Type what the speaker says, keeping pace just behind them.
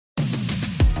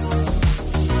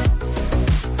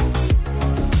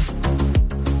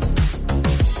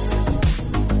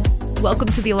Welcome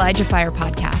to the ElijahFire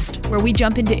podcast, where we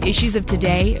jump into issues of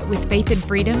today with faith and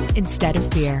freedom instead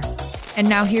of fear. And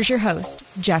now here's your host,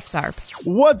 Jeff Tharp.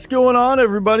 What's going on,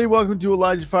 everybody? Welcome to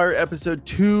ElijahFire episode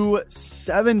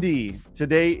 270.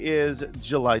 Today is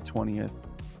July 20th,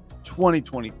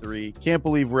 2023. Can't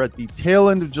believe we're at the tail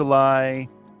end of July.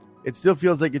 It still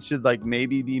feels like it should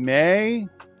maybe be May.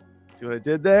 See what I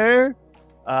did there?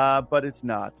 But it's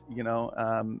not,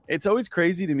 It's always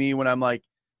crazy to me when I'm like,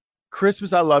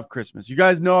 Christmas, I love Christmas. You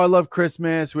guys know I love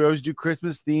Christmas. We always do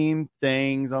Christmas themed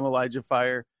things on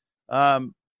ElijahFire.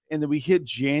 And then we hit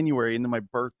January and then my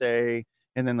birthday.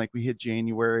 And then we hit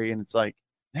January and it's like,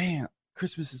 man,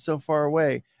 Christmas is so far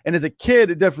away. And as a kid,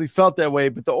 it definitely felt that way.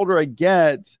 But the older I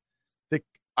get, you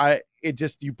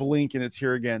blink and it's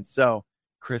here again. So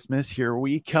Christmas, here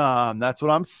we come. That's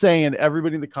what I'm saying.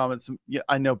 Everybody in the comments. Yeah,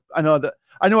 I know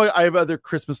I have other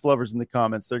Christmas lovers in the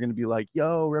comments. They're going to be like,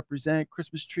 yo, represent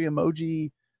Christmas tree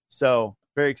emoji. So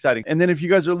very exciting. And then if you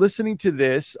guys are listening to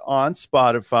this on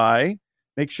Spotify,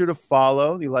 make sure to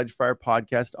follow the ElijahFire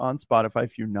podcast on Spotify.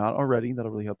 If you're not already, that'll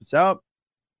really help us out.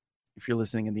 If you're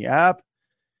listening in the app,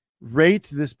 rate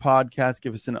this podcast.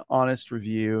 Give us an honest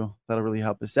review. That'll really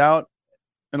help us out.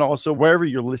 And also wherever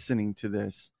you're listening to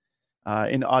this,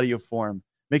 in audio form,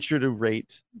 make sure to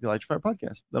rate the ElijahFire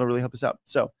podcast. That'll really help us out.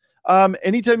 So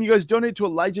anytime you guys donate to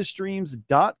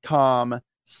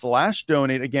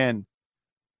ElijahStreams.com/donate, again,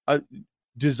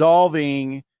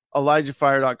 dissolving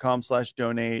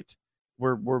ElijahFire.com/donate.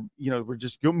 We're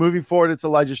just moving forward. It's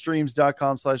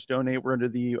ElijahStreams.com/donate. We're under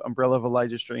the umbrella of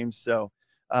Elijah Streams. So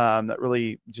that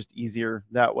really just easier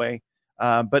that way.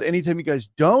 But anytime you guys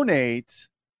donate,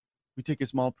 we take a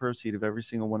small proceed of every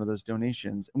single one of those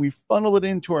donations and we funnel it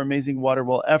into our amazing water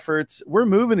well efforts. We're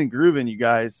moving and grooving, you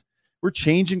guys. We're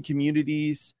changing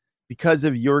communities because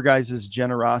of your guys'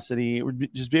 generosity. We're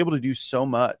just be able to do so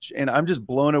much. And I'm just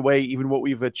blown away even what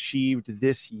we've achieved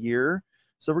this year.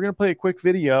 So we're going to play a quick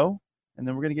video and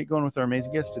then we're going to get going with our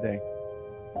amazing guest today.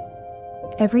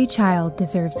 Every child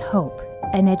deserves hope,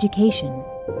 an education,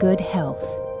 good health,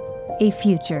 a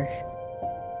future.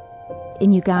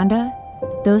 In Uganda,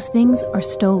 those things are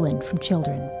stolen from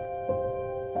children.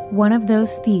 One of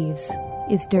those thieves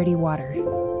is dirty water.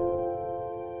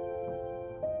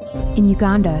 In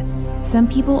Uganda, some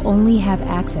people only have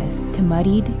access to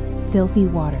muddied, filthy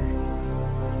water.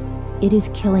 It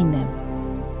is killing them.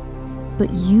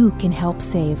 But you can help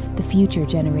save the future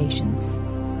generations.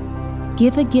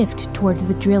 Give a gift towards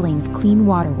the drilling of clean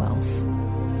water wells.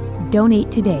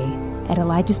 Donate today at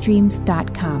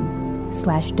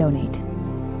ElijahStreams.com/donate.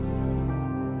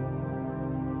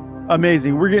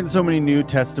 Amazing. We're getting so many new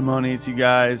testimonies, you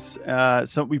guys.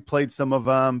 We played some of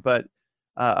them, but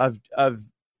of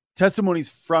testimonies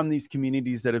from these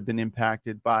communities that have been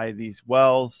impacted by these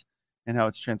wells and how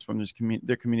it's transformed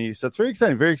their community. So it's very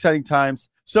exciting times.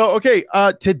 So, okay,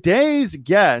 today's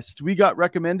guest, we got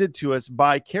recommended to us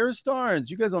by Kara Starnes.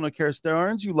 You guys all know Kara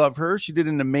Starnes. You love her. She did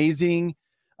an amazing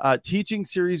teaching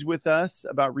series with us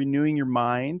about renewing your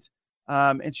mind.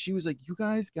 And she was like, you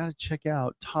guys got to check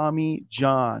out Tommy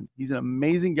John. He's an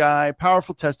amazing guy,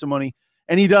 powerful testimony.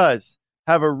 And he does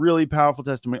have a really powerful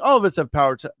testimony. All of us have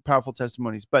powerful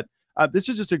testimonies, but this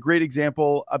is just a great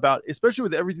example about, especially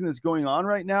with everything that's going on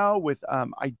right now with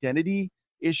identity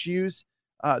issues.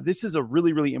 This is a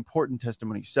really, really important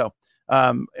testimony. So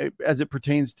as it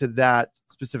pertains to that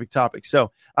specific topic.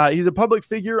 So he's a public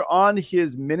figure on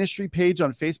his ministry page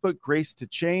on Facebook, Grace to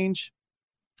Change.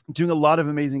 Doing a lot of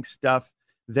amazing stuff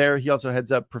there. He also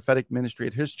heads up prophetic ministry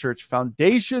at his church,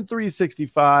 Foundation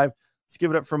 365. Let's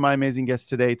give it up for my amazing guest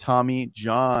today, Tommy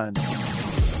John.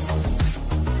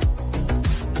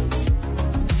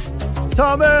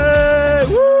 Tommy!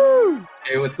 Woo!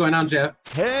 Hey, what's going on, Jeff?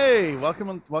 Hey,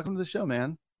 welcome to the show,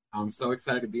 man. I'm so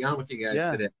excited to be on with you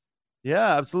guys today.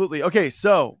 Yeah, absolutely. Okay,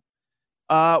 so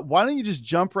why don't you just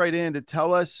jump right in to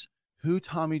tell us who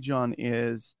Tommy John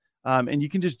is? And you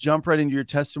can just jump right into your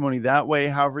testimony that way,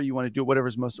 however you want to do it,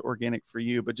 whatever's most organic for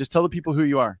you. But just tell the people who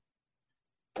you are.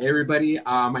 Hey, everybody.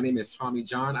 My name is Tommy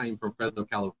John. I am from Fresno,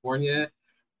 California.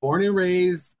 Born and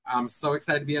raised. I'm so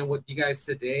excited to be on with you guys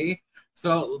today.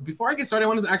 So before I get started, I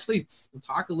want to actually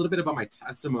talk a little bit about my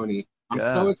testimony. I'm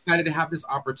so excited to have this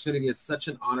opportunity. It's such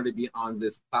an honor to be on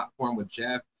this platform with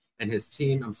Jeff and his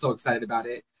team. I'm so excited about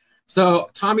it.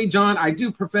 So Tommy John, I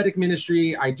do prophetic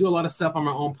ministry. I do a lot of stuff on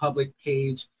my own public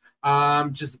page.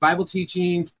 Just Bible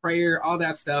teachings, prayer, all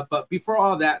that stuff. But before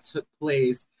all that took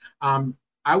place,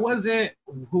 I wasn't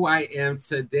who I am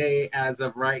today as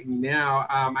of right now.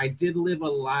 I did live a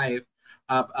life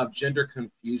of gender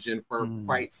confusion for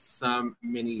quite some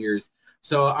many years.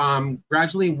 So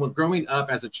gradually, when growing up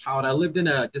as a child, I lived in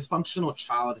a dysfunctional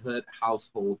childhood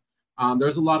household. There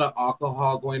was a lot of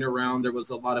alcohol going around. There was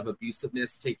a lot of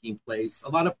abusiveness taking place. A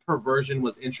lot of perversion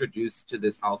was introduced to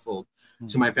this household,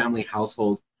 to my family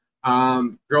household.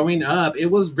 Growing up, it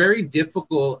was very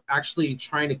difficult actually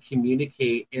trying to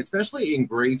communicate, especially in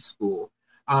grade school,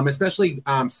 especially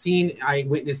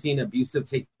witnessing abusive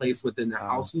take place within the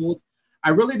household. I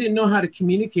really didn't know how to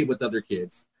communicate with other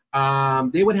kids.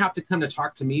 They would have to come to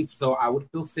talk to me, so I would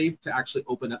feel safe to actually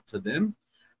open up to them.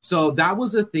 So that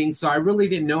was a thing. So I really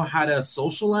didn't know how to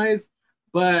socialize,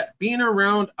 but being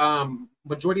around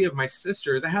majority of my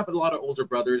sisters, I have a lot of older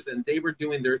brothers and they were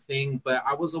doing their thing, but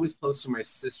I was always close to my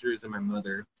sisters and my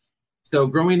mother. So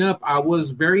growing up, I was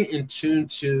very in tune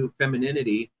to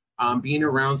femininity, being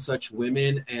around such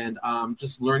women and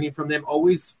just learning from them,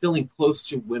 always feeling close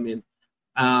to women.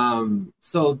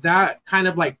 So that kind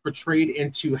of like portrayed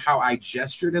into how I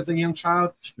gestured as a young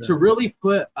child to really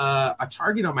put a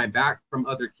target on my back from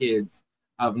other kids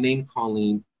of name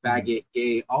calling, faggot,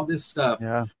 gay, all this stuff.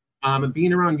 Yeah. And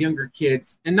being around younger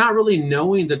kids and not really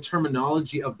knowing the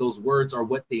terminology of those words or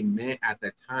what they meant at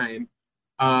that time.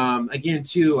 Again,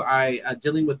 too,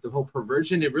 dealing with the whole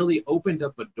perversion, it really opened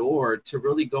up a door to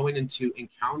really going into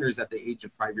encounters at the age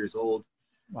of 5 years old.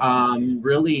 Wow.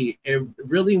 It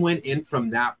really went in from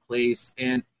that place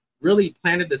and really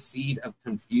planted the seed of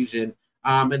confusion.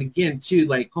 And again, too,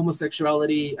 like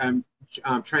homosexuality,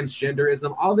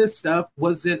 transgenderism, all this stuff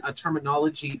wasn't a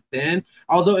terminology then,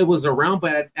 although it was around.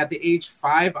 But at the age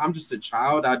 5, I'm just a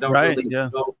child. I don't really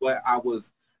know what I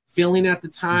was feeling at the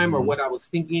time or what I was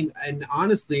thinking. And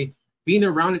honestly, being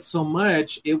around it so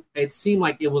much, it seemed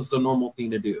like it was the normal thing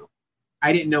to do.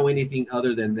 I didn't know anything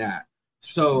other than that.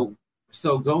 So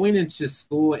going into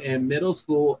school and middle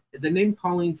school, the name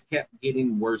callings kept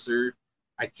getting worse.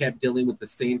 I kept dealing with the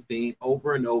same thing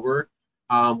over and over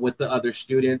with the other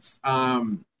students.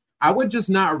 I would just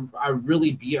not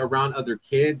really be around other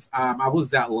kids. I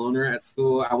was that loner at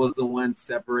school. I was the one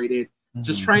separated,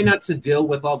 just trying not to deal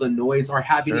with all the noise or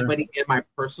have anybody in my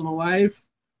personal life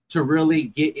to really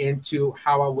get into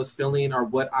how I was feeling or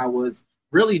what I was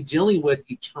really dealing with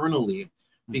eternally.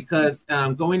 Because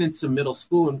going into middle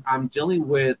school, I'm dealing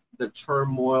with the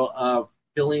turmoil of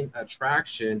feeling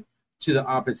attraction to the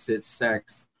opposite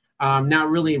sex, not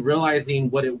really realizing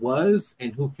what it was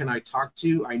and who can I talk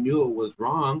to. I knew it was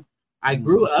wrong. I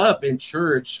grew up in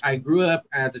church. I grew up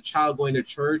as a child going to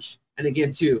church. And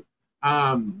again, too,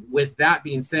 with that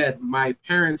being said, my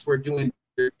parents were doing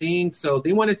their thing. So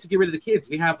they wanted to get rid of the kids.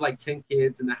 We have like 10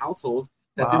 kids in the household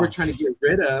that they were trying to get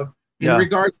rid of. In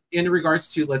regards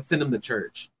to let's send them to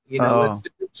church, let's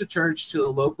send them to church, to a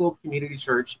local community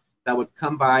church that would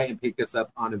come by and pick us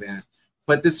up on a van.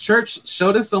 But this church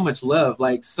showed us so much love,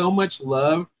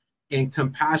 and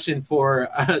compassion for,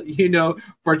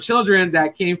 for children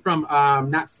that came from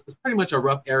pretty much a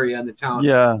rough area in the town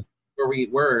where we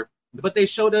were. But they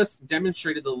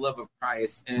demonstrated the love of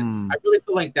Christ. And I really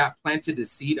feel like that planted the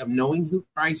seed of knowing who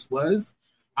Christ was.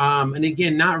 And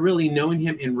again, not really knowing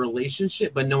him in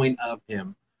relationship, but knowing of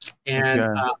him.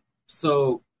 And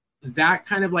so that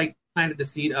kind of like planted the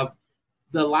seed of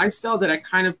the lifestyle that I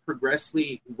kind of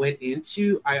progressively went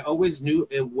into. I always knew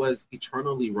it was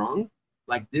eternally wrong.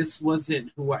 Like this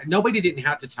wasn't nobody didn't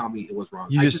have to tell me it was wrong.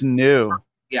 I just knew.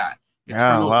 Yeah.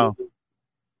 Wow.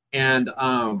 And,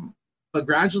 but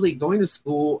gradually going to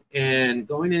school and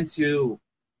going into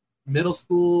middle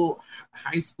school,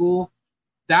 high school,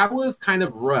 that was kind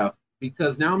of rough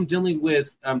because now I'm dealing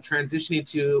with transitioning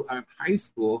to high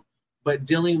school, but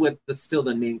dealing with still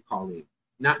the name calling,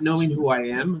 not knowing who I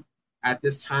am at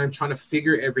this time, trying to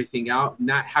figure everything out,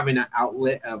 not having an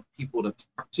outlet of people to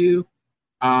talk to.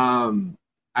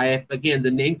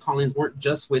 The name callings weren't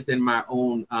just within my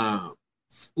own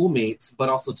schoolmates, but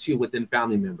also too within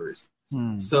family members.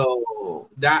 So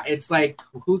that it's like,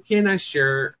 who can I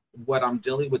share what I'm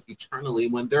dealing with eternally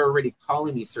when they're already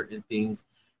calling me certain things?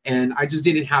 And I just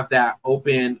didn't have that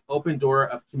open door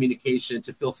of communication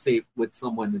to feel safe with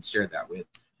someone to share that with,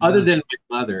 other than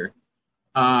my mother.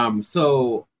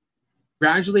 So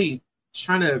gradually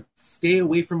trying to stay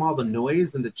away from all the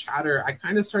noise and the chatter, I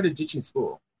kind of started ditching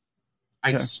school.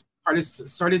 I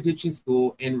started ditching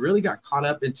school and really got caught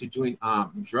up into doing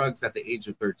drugs at the age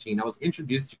of 13. I was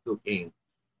introduced to cocaine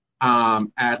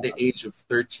at the age of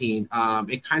 13.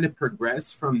 It kind of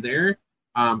progressed from there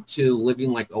to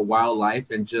living like a wild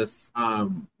life and just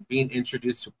being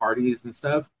introduced to parties and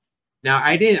stuff. Now,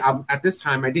 at this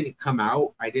time, I didn't come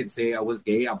out. I didn't say I was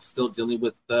gay. I was still dealing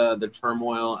with the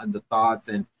turmoil and the thoughts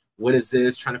and what is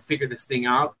this, trying to figure this thing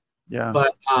out. Yeah.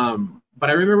 But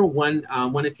I remember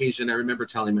one occasion, I remember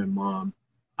telling my mom,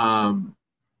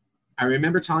 I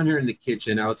remember telling her in the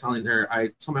kitchen, I told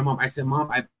my mom, I said,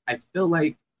 Mom, I feel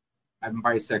like I'm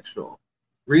bisexual.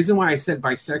 Reason why I said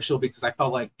bisexual, because I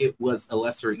felt like it was a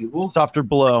lesser evil. Softer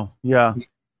blow. Yeah.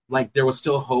 Like there was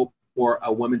still hope for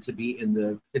a woman to be in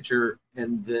the picture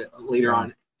and later on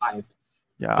in life.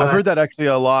 Yeah, I've heard that actually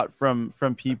a lot from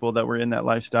people that were in that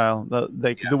lifestyle.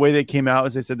 The way they came out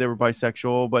is they said they were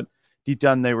bisexual, but deep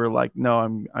down they were like, no,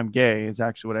 I'm gay is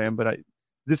actually what I am. But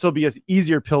this will be an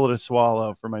easier pill to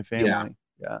swallow for my family.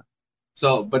 Yeah.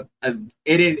 So, but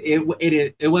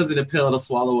it wasn't a pill to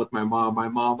swallow with my mom. My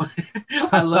mom,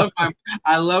 I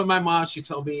love my mom. She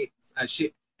told me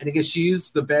and again, she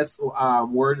used the best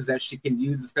words that she can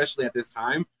use, especially at this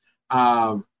time.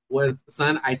 Was,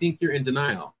 son, I think you're in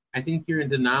denial. I think you're in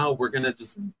denial. We're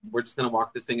just gonna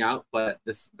walk this thing out. But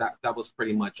that was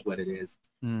pretty much what it is.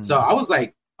 So I was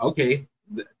like, okay,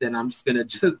 then I'm just gonna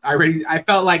I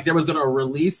felt like there was a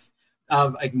release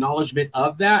of acknowledgement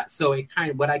of that. So it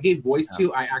kind of, what I gave voice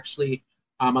to, I actually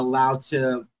allow it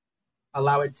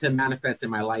to manifest in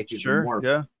my life even more.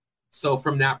 Yeah. So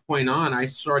from that point on, I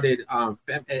started,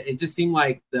 it just seemed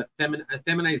like the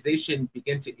feminization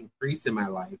began to increase in my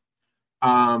life.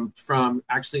 From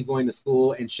actually going to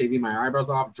school and shaving my eyebrows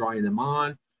off, drawing them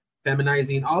on,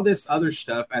 feminizing, all this other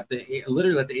stuff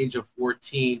literally at the age of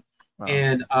 14. Wow.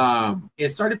 And it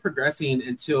started progressing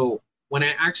until when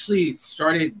I actually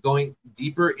started going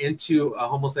deeper into a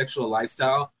homosexual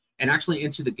lifestyle and actually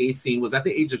into the gay scene was at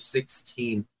the age of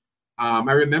 16.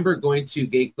 I remember going to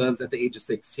gay clubs at the age of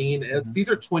 16. These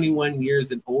are 21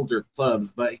 years and older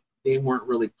clubs, but they weren't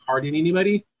really carding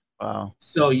anybody. Wow.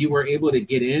 So you were able to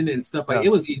get in and stuff like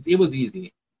it was easy. It was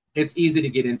easy. It's easy to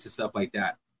get into stuff like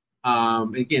that.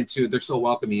 Again, too, they're so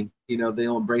welcoming.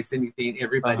 They'll embrace anything,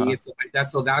 everybody, and stuff like that.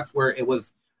 So that's where it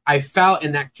was. I felt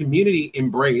in that community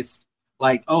embraced,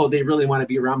 like, oh, they really want to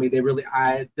be around me.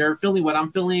 They're feeling what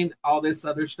I'm feeling, all this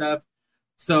other stuff.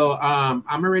 So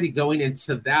I'm already going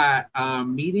into that,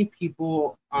 meeting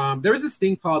people. There was this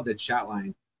thing called the chat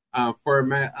line. For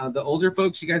the older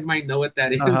folks, you guys might know what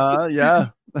that is. Yeah.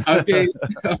 Okay.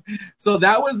 So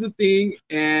that was the thing.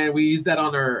 And we use that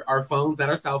on our phones, not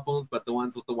our cell phones, but the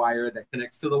ones with the wire that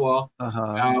connects to the wall.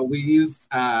 I used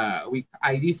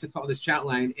to call this chat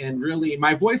line, and really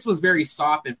my voice was very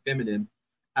soft and feminine.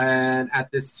 And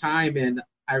at this time, and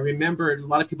I remember a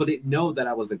lot of people didn't know that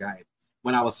I was a guy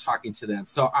when I was talking to them.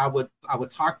 So I would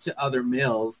talk to other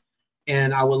males,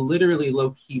 and I would literally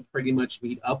low key pretty much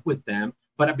meet up with them.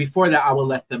 But before that, I will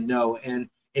let them know. And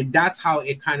that's how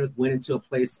it kind of went into a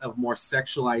place of more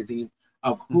sexualizing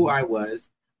of who I was.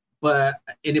 And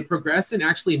it progressed in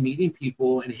actually meeting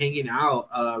people and hanging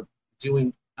out,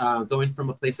 going from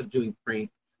a place of doing prank.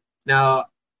 Now,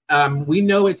 we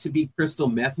know it to be crystal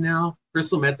meth now.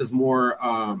 Crystal meth is more,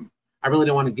 I really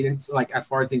don't want to get into, like, as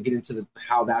far as get into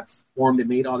how that's formed and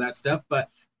made, all that stuff. But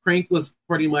crank was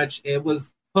pretty much, it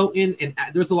was potent, and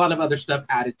there's a lot of other stuff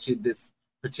added to this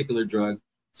particular drug.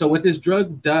 So what this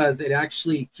drug does, it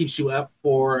actually keeps you up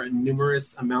for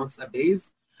numerous amounts of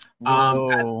days.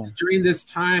 During this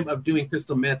time of doing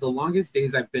crystal meth, the longest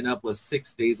days I've been up was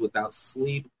 6 days without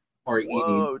sleep or eating.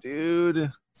 Whoa,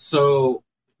 dude. So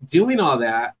doing all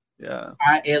that,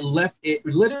 it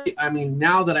literally, I mean,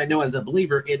 now that I know as a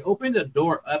believer, it opened a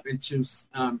door up into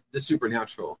the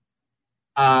supernatural.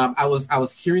 I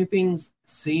was hearing things,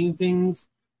 seeing things.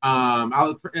 I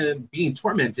was being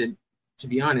tormented, to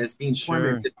be honest,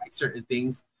 tormented by certain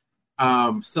things.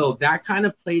 So that kind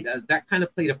of played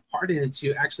a part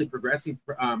into actually progressing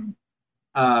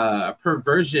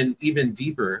perversion even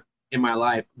deeper in my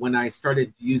life when I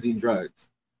started using drugs.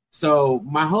 So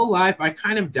my whole life, I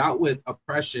kind of dealt with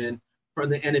oppression from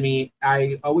the enemy.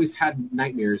 I always had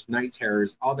nightmares, night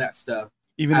terrors, all that stuff.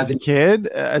 Even as a kid?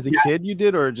 As a kid you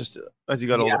did, or just as you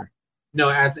got older? No,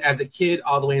 as a kid,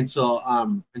 all the way until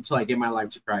I gave my life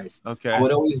to Christ. Okay. I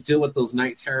would always deal with those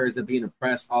night terrors of being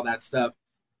oppressed, all that stuff.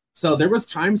 So there was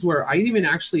times where I even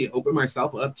actually opened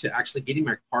myself up to actually getting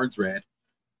my cards read.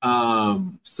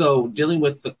 So dealing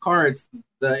with the cards,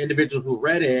 the individual who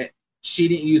read it, she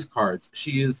didn't use cards. She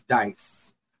used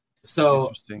dice. So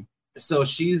interesting. So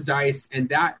she used dice, and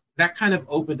that kind of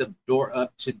opened the door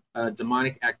up to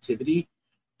demonic activity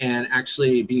and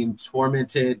actually being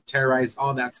tormented, terrorized,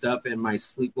 all that stuff in my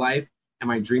sleep life and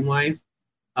my dream life.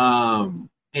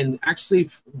 And actually,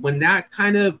 when that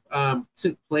kind of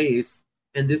took place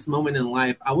in this moment in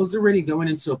life, I was already going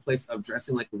into a place of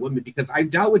dressing like a woman, because I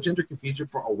dealt with gender confusion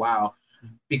for a while,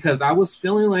 because I was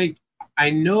feeling like, I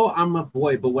know I'm a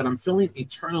boy, but what I'm feeling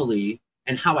eternally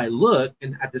and how I look,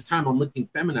 and at this time I'm looking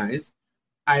feminized,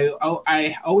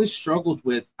 I always struggled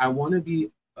with, I want to be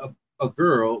a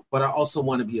girl, but I also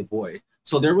want to be a boy.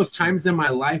 So there was times in my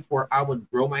life where I would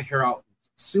grow my hair out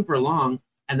super long,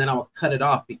 and then I would cut it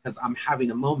off because I'm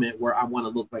having a moment where I want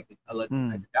to look like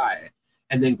a guy,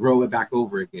 and then grow it back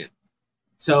over again.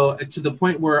 So to the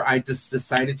point where I just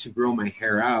decided to grow my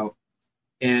hair out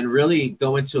and really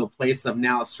go into a place of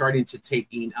now starting to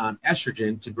taking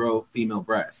estrogen to grow female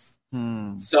breasts.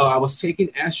 So I was taking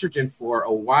estrogen for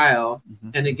a while,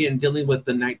 and again, dealing with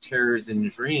the night terrors and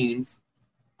dreams.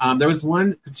 There was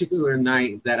one particular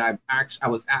night that I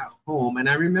was at home, and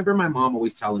I remember my mom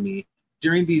always telling me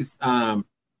during these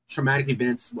traumatic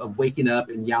events of waking up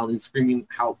and yelling, screaming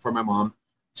out for my mom,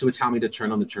 she would tell me to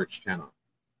turn on the church channel.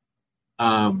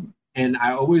 And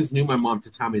I always knew my mom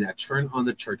to tell me that, turn on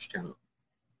the church channel.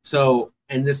 So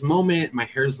in this moment, my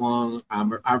hair's long. I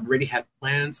already had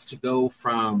plans to go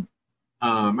from,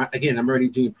 again, I'm already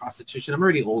doing prostitution. I'm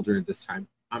already older at this time.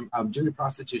 I'm doing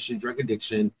prostitution, drug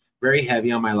addiction, very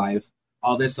heavy on my life,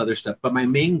 all this other stuff. But my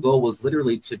main goal was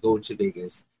literally to go to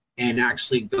Vegas and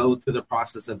actually go through the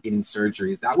process of getting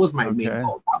surgeries. That was my main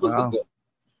goal. That was the goal.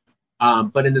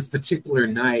 But in this particular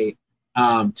night,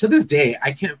 to this day,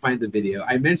 I can't find the video.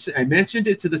 I mentioned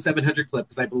it to the 700 Club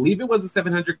because I believe it was the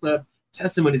 700 Club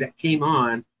testimony that came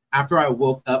on after I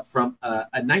woke up from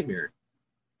a nightmare.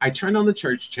 I turned on the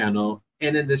church channel,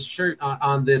 and in this church,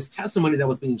 on this testimony that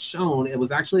was being shown, it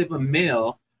was actually of a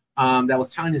male that was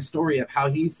telling his story of how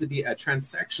he used to be a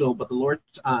transsexual, but the Lord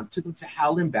took him to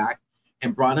hell and back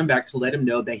and brought him back to let him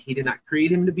know that he did not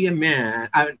create him to be a man.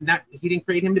 He didn't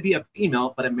create him to be a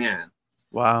female, but a man.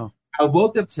 Wow. I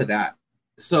woke up to that.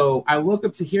 So I woke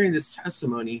up to hearing this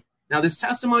testimony. Now, this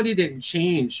testimony didn't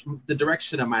change the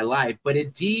direction of my life, but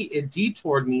it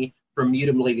detoured me from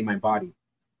mutilating my body.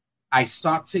 I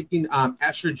stopped taking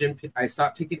estrogen. I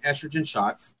stopped taking estrogen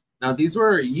shots. Now, these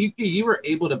were you were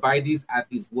able to buy these at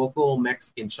these local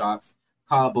Mexican shops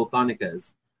called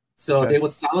botanicas. So they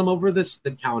would sell them over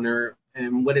the counter,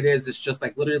 and what it is just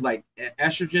like literally like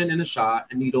estrogen in a shot,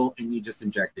 a needle, and you just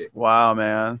inject it. Wow,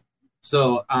 man.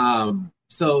 So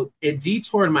so it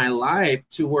detoured my life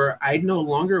to where I no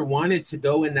longer wanted to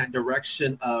go in that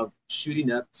direction of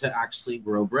shooting up to actually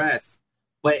grow breasts.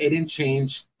 But it didn't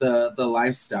change the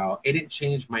lifestyle. It didn't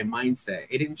change my mindset.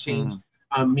 It didn't change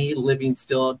me living,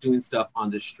 still doing stuff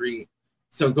on the street.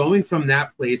 So going from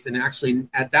that place, and actually in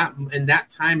that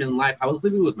time in life, I was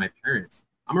living with my parents.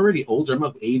 I'm already older. I'm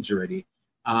of age already.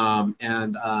 I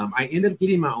ended up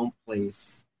getting my own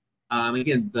place.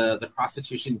 Again, the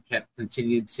prostitution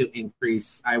continued to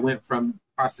increase. I went from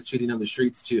prostituting on the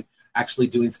streets to actually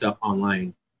doing stuff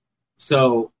online.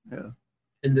 So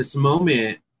in this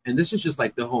moment, and this is just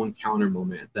like the whole encounter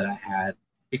moment that I had,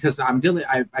 because I've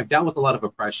dealt with a lot of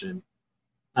oppression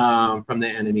from the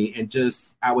enemy, and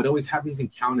just I would always have these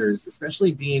encounters,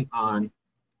 especially being on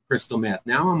crystal meth.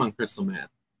 Now I'm on crystal meth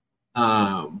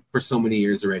for so many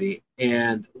years already,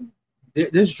 and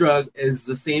this drug is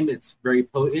the same. It's very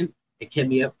potent. It kept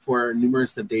me up for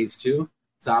numerous of days too.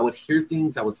 So I would hear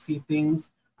things, I would see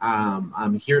things. I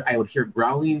would hear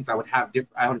growlings. I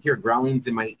would hear growlings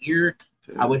in my ear.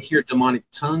 I would hear demonic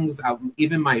tongues.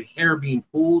 Even my hair being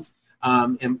pulled.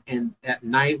 And at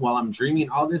night while I'm dreaming,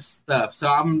 all this stuff. So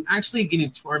I'm actually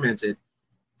getting tormented.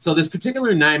 So this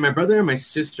particular night, my brother and my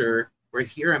sister were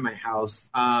here at my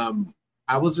house.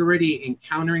 I was already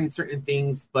encountering certain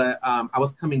things, but I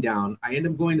was coming down. I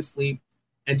ended up going to sleep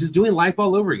and just doing life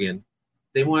all over again.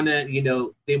 They want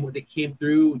to, they came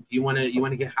through. You want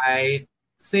to get high?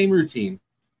 Same routine.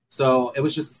 So it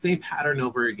was just the same pattern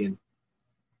over again.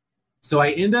 So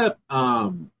I end up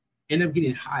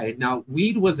getting high. Now,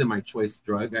 weed wasn't my choice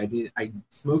drug. I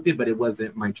smoked it, but it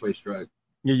wasn't my choice drug.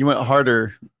 Yeah, you went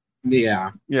harder.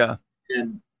 Yeah. Yeah.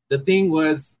 And the thing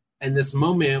was, in this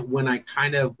moment, when I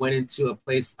kind of went into a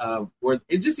place of where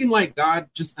it just seemed like God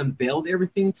just unveiled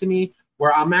everything to me,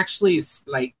 where I'm actually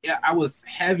like, I was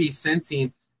heavy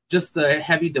sensing just the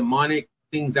heavy demonic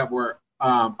things that were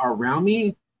around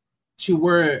me, to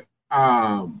where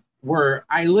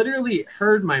I literally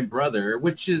heard my brother,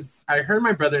 I heard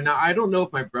my brother. Now, I don't know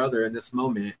if my brother in this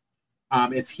moment,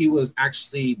 if he was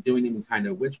actually doing any kind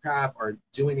of witchcraft or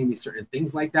doing any certain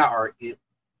things like that, or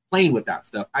playing with that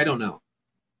stuff. I don't know.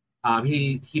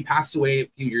 He passed away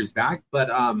a few years back, but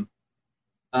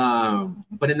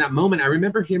in that moment, I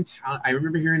remember hearing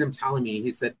him telling me,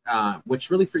 he said, which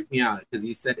really freaked me out, because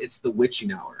he said, it's the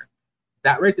witching hour.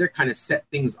 That right there kind of set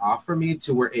things off for me,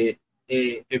 to where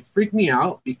it freaked me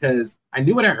out, because I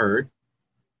knew what I heard.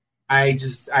 I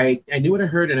knew what I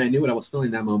heard, and I knew what I was feeling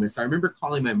in that moment. So I remember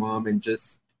calling my mom and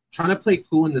just trying to play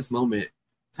cool in this moment,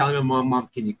 telling my mom,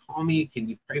 can you call me? Can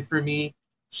you pray for me?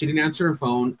 She didn't answer her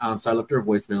phone, so I left her a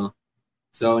voicemail.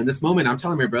 So in this moment, I'm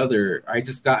telling my brother, I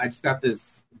just got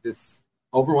this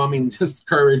overwhelming just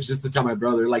courage just to tell my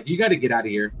brother, like, you got to get out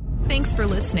of here. Thanks for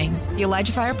listening. The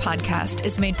Elijah Fire podcast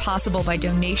is made possible by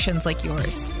donations like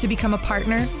yours. To become a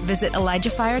partner, visit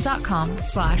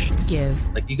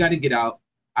ElijahFire.com/give. Like, you got to get out.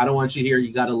 I don't want you here.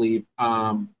 You got to leave.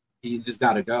 You just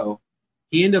got to go.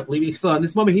 He ended up leaving. So in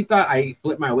this moment, he thought I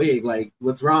flipped my wig. Like,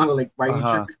 what's wrong? Like, why are you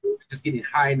tripping? You're just getting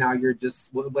high now. You're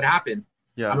just, what happened?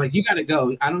 Yeah. I'm like, you got to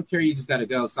go. I don't care. You just got to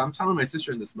go. So I'm telling my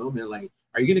sister in this moment, like,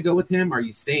 are you going to go with him? Are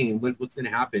you staying? What's going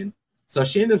to happen? So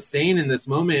she ended up staying in this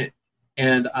moment.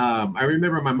 And I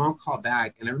remember my mom called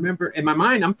back. And I remember in my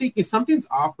mind, I'm thinking something's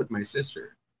off with my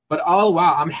sister. But all the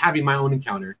while, I'm having my own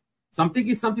encounter. So I'm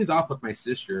thinking something's off with my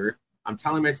sister. I'm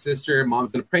telling my sister,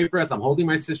 Mom's going to pray for us. I'm holding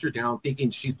my sister down, thinking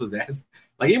she's possessed.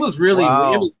 Like, it was really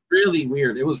weird.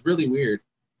 It was really weird.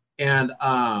 And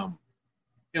I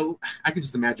could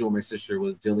just imagine what my sister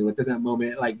was dealing with at that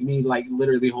moment, like me, like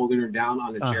literally holding her down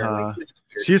on a chair. Like,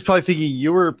 she's probably thinking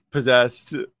you were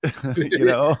possessed, you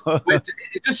know. But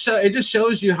it just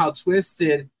shows you how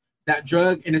twisted that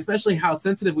drug, and especially how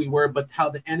sensitive we were, but how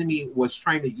the enemy was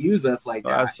trying to use us like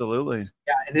that. Absolutely.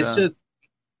 Yeah, and it's just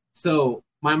so.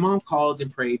 My mom called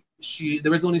and prayed.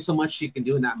 There was only so much she can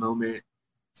do in that moment.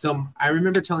 So I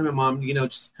remember telling my mom,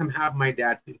 just come have my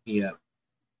dad pick me up.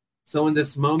 So in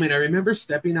this moment, I remember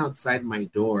stepping outside my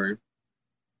door.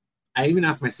 I even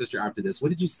asked my sister after this, what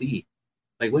did you see?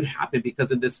 Like, what happened?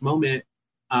 Because in this moment,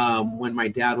 when my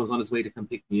dad was on his way to come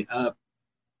pick me up,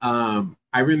 all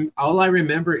I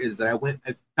remember is that I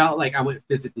felt like I went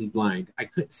physically blind. I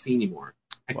couldn't see anymore.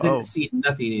 I couldn't see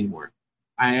nothing anymore.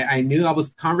 I knew I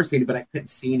was conversating, but I couldn't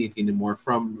see anything anymore,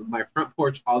 from my front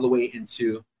porch all the way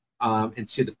into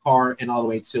the car and all the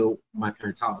way to my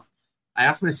parents' house. I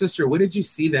asked my sister, what did you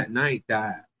see that night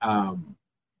that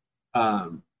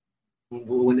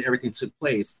when everything took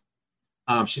place?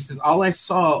 She says, all I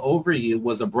saw over you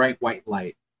was a bright white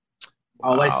light.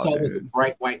 All I saw was a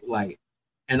bright white light.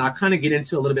 And I'll kind of get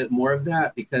into a little bit more of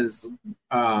that because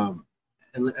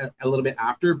a little bit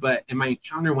after, but in my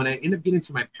encounter, when I ended up getting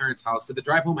to my parents' house, to the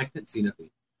drive home, I couldn't see nothing.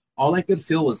 All I could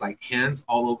feel was like hands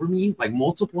all over me, like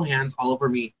multiple hands all over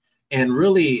me. And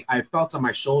really, I felt on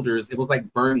my shoulders, it was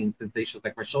like burning sensations.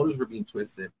 Like my shoulders were being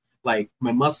twisted, like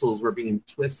my muscles were being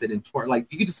twisted and torn. Like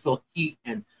you could just feel heat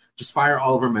and just fire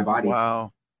all over my body.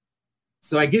 Wow.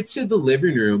 So I get to the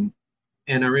living room,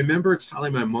 and I remember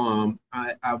telling my mom,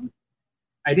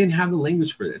 I didn't have the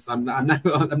language for this. I'm not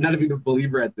even a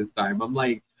believer at this time. I'm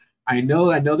like, I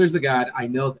know there's a God. I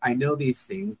know these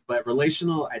things, but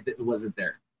relational, it wasn't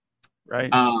there.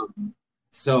 Right.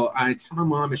 So I tell my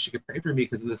mom if she could pray for me,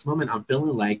 because in this moment I'm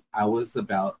feeling like I was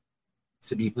about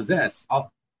to be possessed.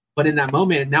 But in that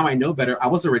moment, now I know better. I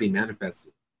was already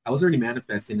manifesting.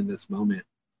 In this moment.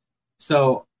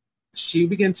 So she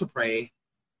began to pray.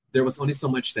 There was only so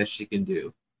much that she can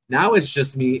do. Now it's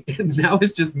just me. Now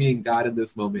it's just me and God in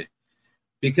this moment,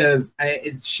 because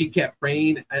she kept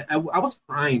praying. I was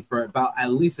crying for about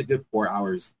at least a good 4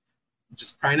 hours,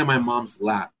 just crying on my mom's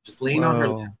lap, just laying on her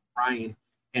lap, crying,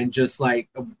 and just like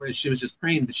she was just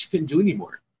praying that she couldn't do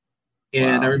anymore.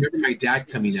 And I remember my dad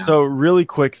coming out. So really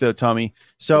quick though, Tommy.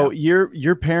 So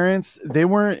your parents, they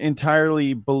weren't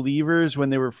entirely believers when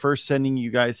they were first sending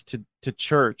you guys to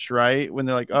church, right? When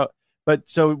they're like, oh. But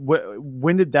so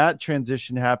when did that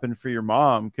transition happen for your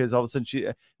mom? Because all of a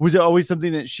sudden was it always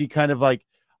something that she kind of like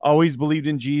always believed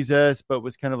in Jesus, but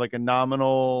was kind of like a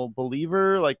nominal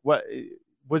believer? Like, what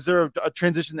was there a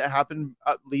transition that happened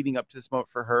leading up to this moment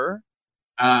for her?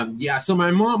 So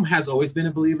my mom has always been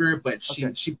a believer, but she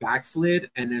backslid,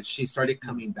 and then she started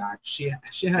coming back. She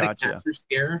had a cancer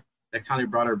scare that kind of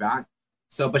brought her back.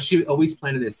 So, but she always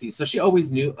planted this seed. So she's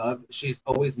always known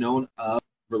of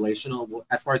relational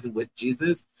as far as with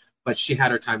Jesus, but she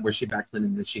had her time where she backslid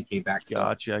and then she came back.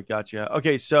 Gotcha.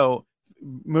 Okay, so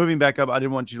moving back up, I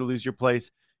didn't want you to lose your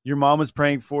place. Your mom was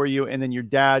praying for you, and then your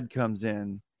dad comes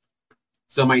in.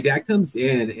 So my dad comes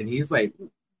in, and he's like,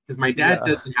 because my dad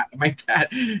doesn't have my dad.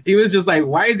 He was just like,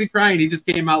 why is he crying? He just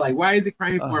came out like, why is he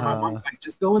crying for? My mom's like,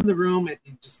 just go in the room and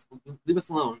just leave us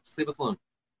alone. Just leave us alone.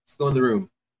 Just go in the room.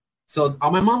 So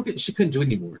my mom, she couldn't do it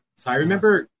anymore. So I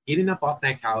remember getting up off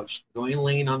that couch, going and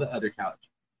laying on the other couch.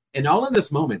 And all in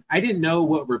this moment, I didn't know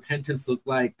what repentance looked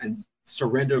like and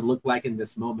surrender looked like in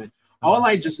this moment. All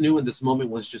I just knew in this moment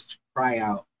was just to cry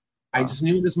out. I just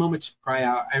knew in this moment to cry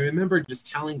out. I remember just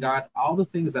telling God all the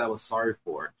things that I was sorry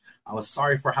for. I was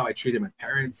sorry for how I treated my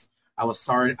parents. I was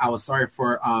sorry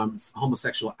for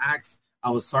homosexual acts. I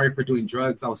was sorry for doing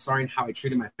drugs. I was sorry how I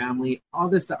treated my family. All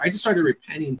this stuff. I just started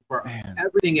repenting for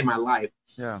everything in my life.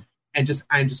 Yeah. and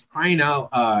just crying out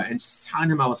and just telling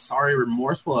him I was sorry,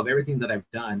 remorseful of everything that I've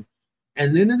done.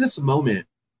 And then in this moment,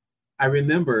 I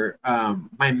remember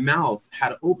my mouth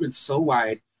had opened so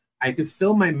wide. I could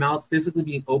feel my mouth physically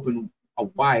being open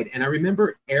wide. And I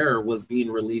remember air was being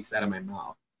released out of my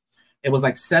mouth. It was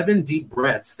like 7 deep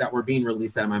breaths that were being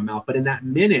released out of my mouth. But in that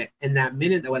minute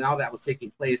that when all that was taking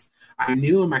place, I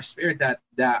knew in my spirit that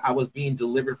I was being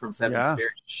delivered from 7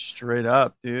 spirits. Straight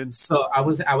up, dude. So I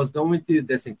was going through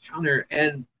this encounter.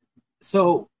 And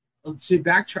so to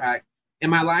backtrack, in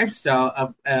my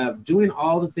lifestyle of doing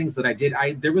all the things that I did,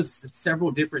 there was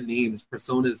several different names,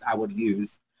 personas I would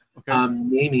use,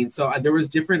 naming. So there was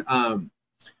different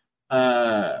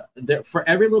for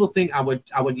every little thing I would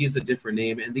use a different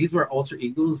name, and these were alter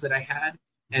egos that I had,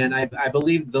 and I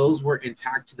believe those were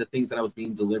intact to the things that I was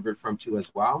being delivered from too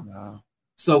as well. Wow.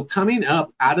 So coming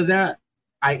up out of that,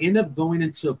 I end up going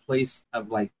into a place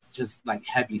of just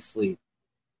heavy sleep.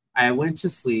 I went to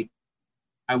sleep.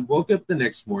 I woke up the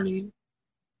next morning,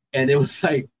 and it was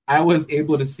like I was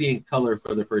able to see in color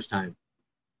for the first time.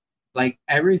 Like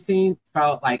everything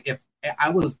felt like if I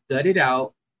was gutted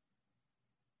out.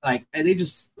 And they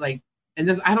just and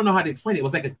this, I don't know how to explain it. It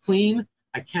was like a clean,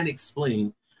 I can't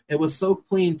explain. It was so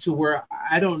clean to where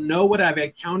I don't know what I've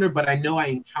encountered, but I know I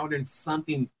encountered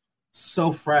something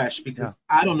so fresh because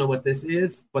I don't know what this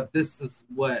is, but this is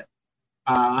what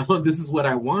I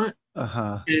want.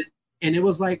 And it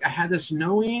was like I had this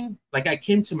knowing, like I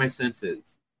came to my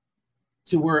senses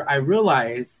to where I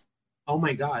realized, oh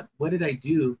my God, what did I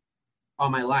do all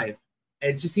my life?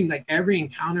 It just seemed like every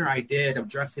encounter I did of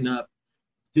dressing up,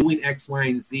 doing X, Y,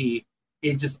 and Z,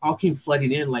 it just all came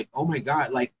flooding in. Like, oh my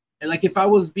God, like if I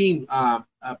was being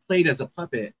played as a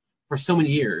puppet for so many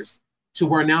years, to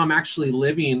where now I'm actually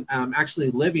living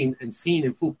and seeing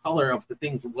in full color of the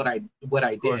things of what I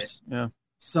did. Yeah.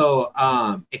 So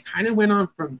it kind of went on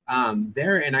from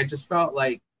there, and I just felt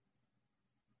like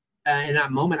in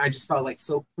that moment, I just felt like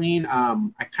so clean.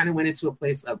 I kind of went into a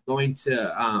place of going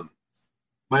to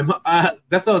my mom,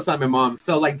 that's what I was telling my mom.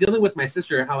 So like dealing with my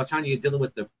sister, how I was telling you, dealing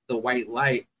with the white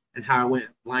light and how I went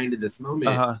blind in this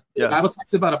moment. The Bible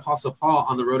talks about Apostle Paul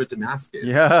on the road to Damascus.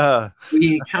 Yeah.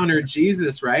 We encountered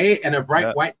Jesus, right? And a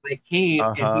bright white light came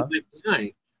and he went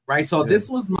blind, right? So this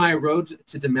was my road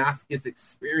to Damascus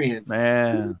experience.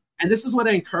 Man. And this is what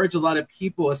I encourage a lot of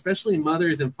people, especially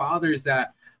mothers and fathers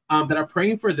that are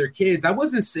praying for their kids. I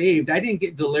wasn't saved. I didn't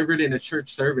get delivered in a church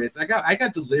service. I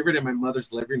got delivered in my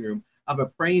mother's living room, of a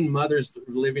praying mother's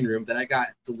living room that I got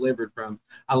delivered from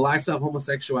a lifestyle of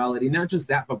homosexuality, not just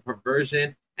that, but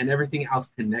perversion and everything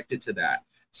else connected to that.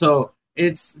 So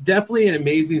it's definitely an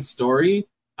amazing story.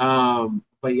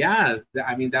 But yeah,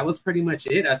 I mean, that was pretty much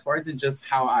it as far as in just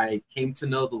how I came to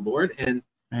know the Lord and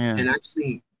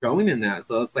actually growing in that.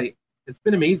 So it's like, it's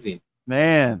been amazing.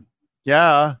 Man.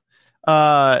 Yeah.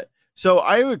 So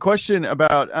I have a question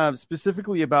about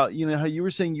specifically about, how you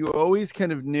were saying you always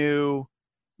kind of knew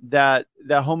that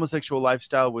homosexual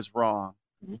lifestyle was wrong.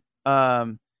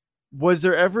 Was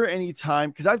there ever any time,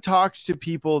 because I've talked to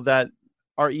people that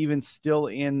are even still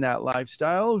in that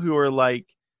lifestyle who are like,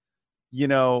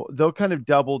 they'll kind of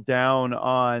double down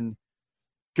on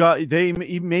God. They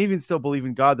may even still believe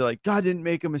in God. They're like, God didn't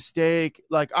make a mistake.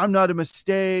 Like, I'm not a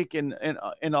mistake and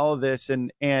all of this.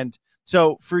 And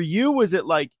so for you, was it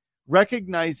like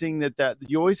recognizing that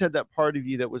you always had that part of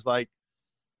you that was like,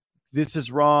 this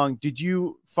is wrong? Did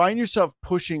you find yourself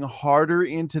pushing harder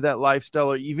into that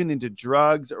lifestyle or even into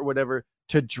drugs or whatever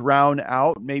to drown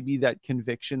out maybe that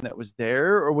conviction that was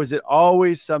there? Or was it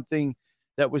always something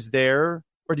that was there?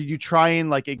 Or did you try and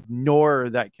like ignore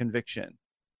that conviction?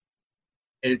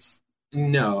 It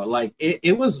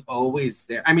was always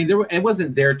there. I mean, it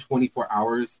wasn't there 24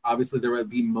 hours. Obviously, there would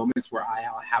be moments where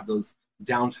I'll have those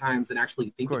downtimes and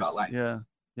actually think about life. Yeah.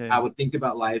 I would think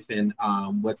about life and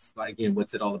what's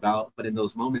it all about. But in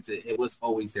those moments, it was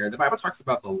always there. The Bible talks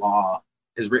about the law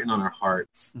is written on our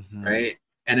hearts, right?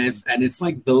 And it's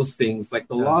like those things, like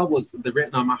the law was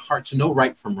written on my heart to know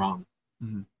right from wrong.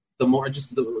 The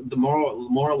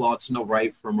moral law to know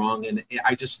right from wrong, and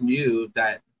I just knew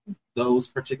that those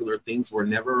particular things were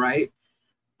never right.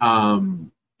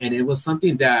 And it was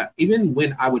something that even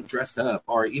when I would dress up,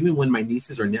 or even when my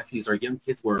nieces or nephews or young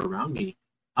kids were around me,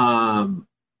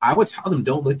 I would tell them,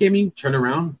 don't look at me, turn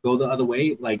around, go the other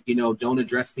way. Like, don't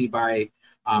address me by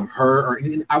her, or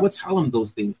I would tell them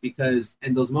those things, because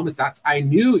in those moments, I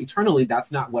knew eternally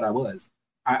that's not what I was.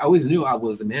 I always knew I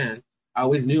was a man. I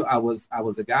always knew I was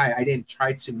a guy. I didn't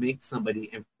try to make somebody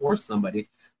and force somebody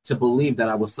to believe that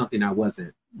I was something I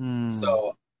wasn't.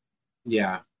 So,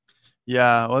 yeah.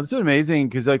 Yeah. Well, it's amazing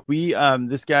because like we,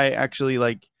 this guy actually,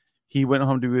 like, he went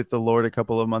home to be with the Lord a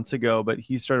couple of months ago, but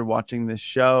he started watching this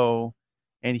show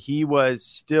and he was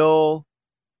still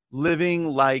living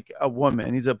like a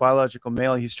woman. He's a biological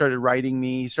male. He started writing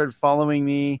me. He started following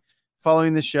me,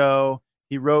 following the show.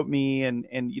 He wrote me, and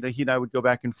he and I would go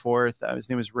back and forth. His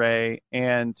name was Ray,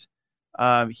 and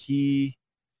he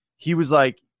was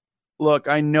like, "Look,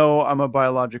 I know I'm a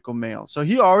biological male." So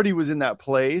he already was in that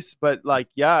place, but like,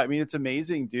 yeah, I mean, it's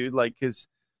amazing, dude. Like, because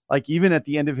like even at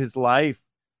the end of his life,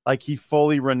 like he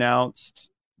fully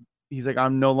renounced. He's like,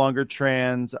 "I'm no longer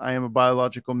trans. I am a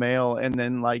biological male," and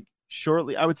then like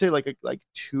shortly, I would say like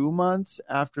 2 months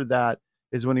after that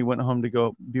is when he went home to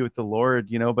go be with the Lord,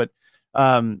 but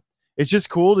it's just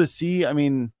cool to see. I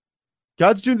mean,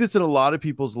 God's doing this in a lot of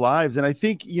people's lives. And I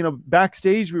think,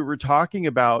 backstage, we were talking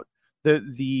about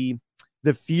the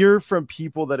fear from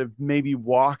people that have maybe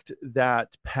walked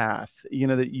that path,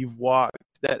 that you've walked,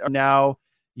 that are now,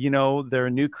 they're a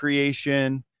new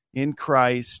creation in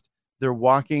Christ. They're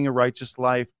walking a righteous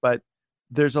life, but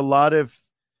there's a lot of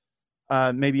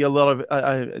maybe a lot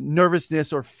of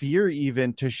nervousness or fear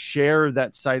even to share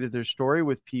that side of their story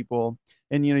with people.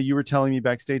 And, you were telling me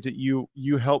backstage that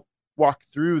you help walk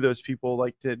through those people,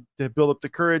 like to build up the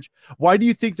courage. Why do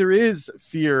you think there is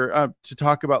fear to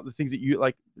talk about the things that you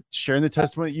like, sharing the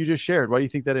testimony that you just shared? Why do you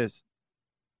think that is?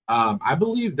 I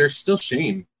believe there's still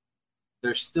shame.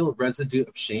 There's still residue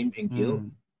of shame and guilt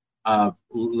of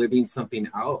living something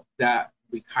out that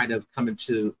we kind of come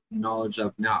into knowledge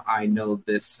of now. I know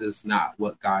this is not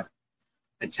what God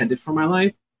intended for my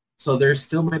life. So there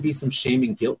still might be some shame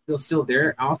and guilt still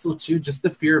there. Also, too, just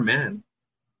the fear of man.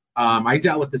 I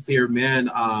dealt with the fear of man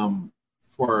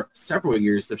for several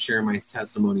years of sharing my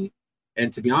testimony.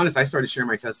 And to be honest, I started sharing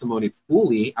my testimony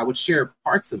fully. I would share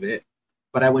parts of it,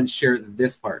 but I wouldn't share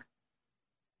this part.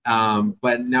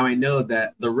 But now I know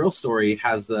that the real story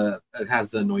has the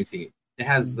anointing. It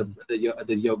has the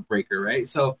yoke breaker, right?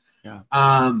 So, yeah.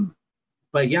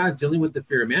 But yeah, dealing with the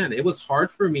fear of man, it was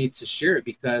hard for me to share it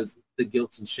because the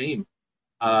guilt and shame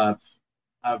of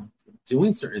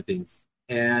doing certain things.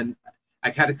 And I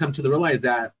had to come to the realize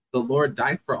that the Lord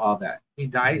died for all that. He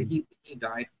died. He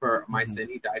died for my sin.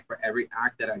 He died for every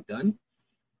act that I've done.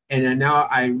 And then now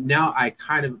I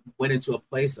kind of went into a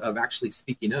place of actually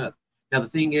speaking up. Now, the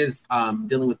thing is,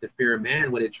 dealing with the fear of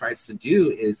man, what it tries to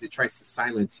do is it tries to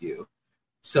silence you.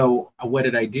 So what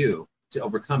did I do to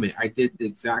overcome it? I did the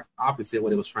exact opposite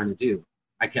what it was trying to do.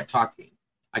 I kept talking.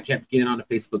 I kept getting on a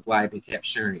Facebook Live and kept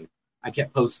sharing. I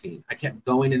kept posting. I kept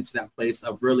going into that place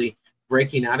of really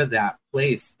breaking out of that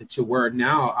place to where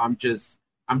now I'm just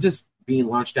being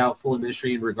launched out full of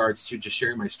ministry in regards to just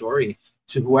sharing my story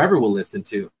to whoever will listen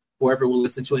to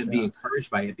it and be encouraged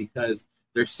by it, because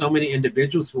there's so many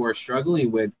individuals who are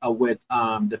struggling with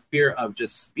the fear of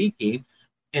just speaking.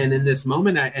 And in this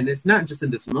moment, and it's not just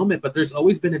in this moment, but there's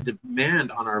always been a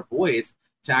demand on our voice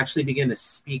to actually begin to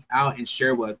speak out and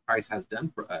share what Christ has done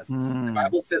for us. The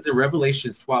Bible says in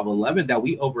Revelations 12:11 that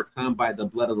we overcome by the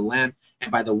blood of the Lamb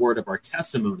and by the word of our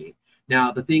testimony.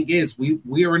 Now, the thing is,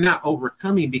 we are not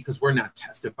overcoming because we're not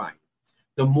testifying.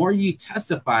 The more you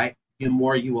testify, the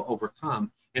more you will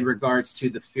overcome in regards to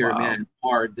the fear of man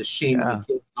or the shame and the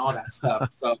guilt and all that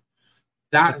stuff. So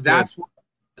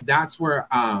that's where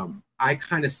I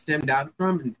kind of stemmed out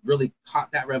from and really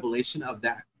caught that revelation of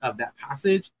that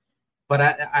passage.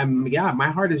 But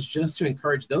my heart is just to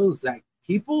encourage those that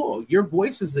people, your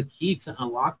voice is the key to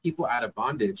unlock people out of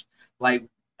bondage. Like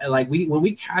when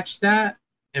we catch that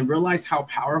and realize how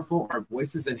powerful our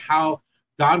voice is and how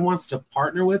God wants to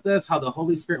partner with us, how the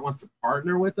Holy Spirit wants to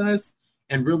partner with us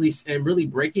and really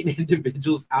breaking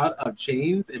individuals out of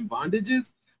chains and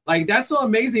bondages. Like, that's so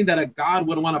amazing that a God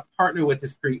would want to partner with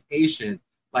his creation.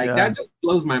 That just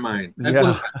blows my mind.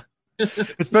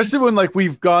 Especially when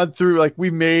we've gone through,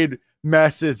 we made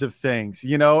messes of things,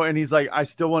 and he's like, I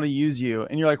still want to use you.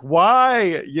 And you're like, why?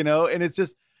 And it's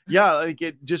just,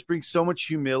 it just brings so much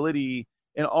humility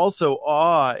and also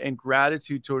awe and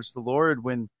gratitude towards the Lord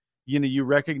when, you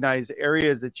recognize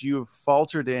areas that you have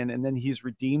faltered in, and then he's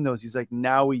redeemed those. He's like,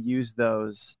 now we use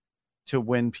those to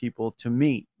win people to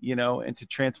meet, and to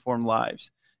transform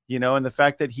lives, and the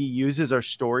fact that he uses our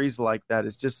stories like that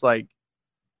is just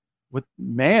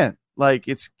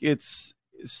it's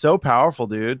so powerful,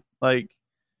 dude.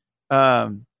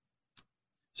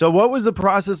 So what was the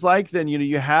process like then?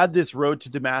 You had this road to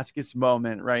Damascus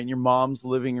moment, right? In your mom's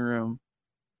living room.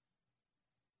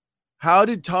 How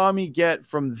did Tommy get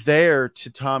from there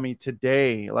to Tommy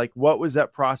today? What was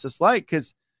that process like?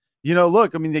 Because,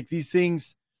 look, I mean, these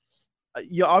things,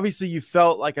 obviously you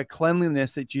felt like a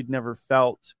cleanliness that you'd never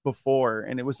felt before.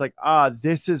 And it was like,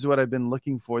 this is what I've been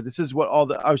looking for. This is what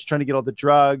I was trying to get all the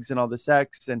drugs and all the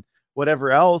sex and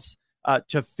whatever else,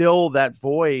 to fill that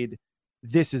void.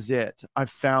 This is it. I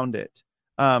found it.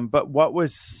 But what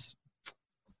was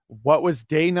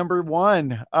day number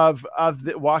one of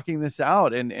walking this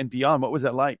out and beyond? What was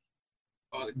that like?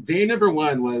 Day number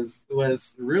one was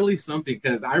really something,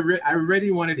 because I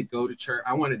already wanted to go to church.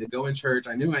 I wanted to go in church.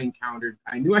 I knew I encountered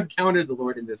the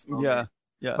Lord in this moment. Yeah,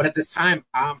 yeah. But at this time,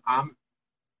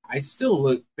 I still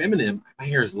look feminine. My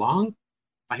hair is long.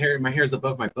 My hair is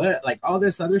above my butt. Like all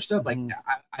this other stuff. Like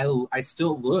I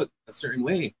still look a certain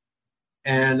way.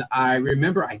 And I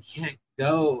remember I can't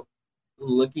go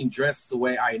looking dressed the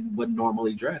way I would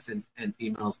normally dress in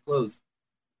females' clothes.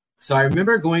 So I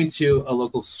remember going to a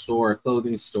local store,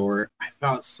 clothing store. I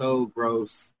felt so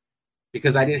gross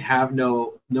because I didn't have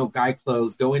no guy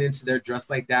clothes. Going into there dressed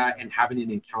like that and having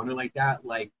an encounter like that,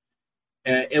 like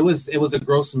it was a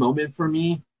gross moment for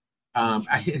me.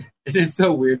 It is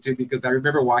so weird too, because I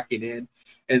remember walking in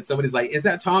and somebody's like, "Is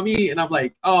that Tommy?" And I'm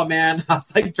like, "Oh man," I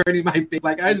was like turning my face,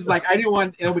 like I didn't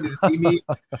want anybody to see me.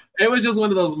 It was just one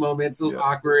of those moments. It was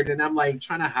awkward, and I'm like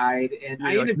trying to hide, and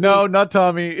no, not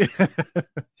Tommy.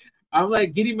 I'm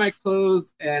like getting my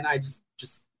clothes, and I just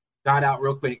got out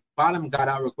real quick. Got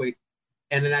out real quick,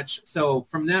 and then so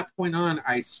from that point on,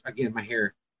 my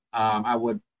hair, I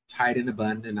would tie it in a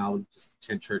bun, and I would just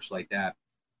attend church like that.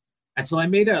 And so I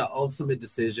made an ultimate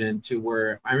decision to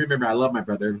where I remember I love my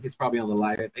brother. He's probably on the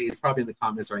live. He's probably in the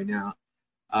comments right now.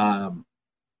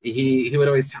 He would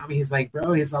always tell me, he's like,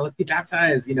 "Bro," he's like, "Let's get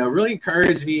baptized." Really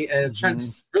encourage me and trying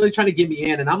to get me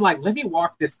in. And I'm like, let me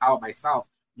walk this out myself.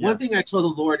 Yeah. One thing I told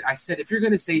the Lord, I said, if you're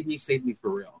going to save me for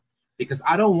real, because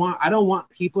I don't want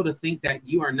people to think that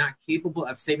you are not capable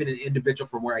of saving an individual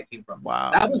from where I came from.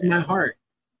 Wow, that was my heart,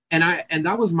 and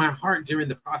that was my heart during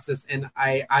the process. And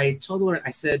I told the Lord,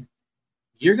 I said,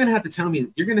 you're going to have to tell me.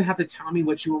 You're going to have to tell me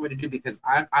what you want me to do, because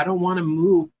I don't want to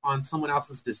move on someone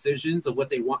else's decisions of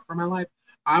what they want for my life.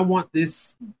 I want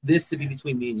this to be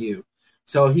between me and you.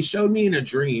 So he showed me in a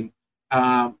dream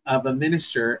of a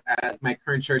minister at my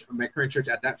current church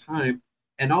at that time.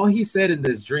 And all he said in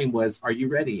this dream was, "Are you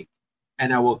ready?"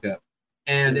 And I woke up.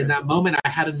 And in that moment, I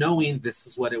had a knowing this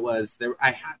is what it was. I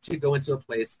had to go into a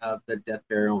place of the death,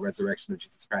 burial, and resurrection of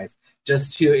Jesus Christ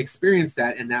just to experience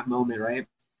that in that moment, right?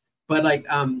 But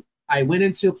I went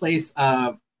into a place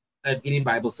of getting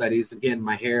Bible studies. Again,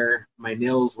 my hair, my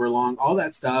nails were long, all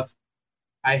that stuff.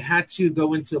 I had to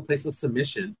go into a place of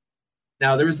submission.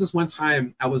 Now, there was this one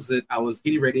time I was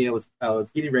getting ready. I was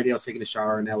taking a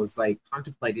shower, and I was like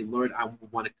contemplating, "Lord, I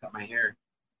want to cut my hair.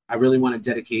 I really want to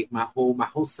dedicate my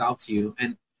whole self to you."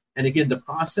 And again, the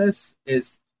process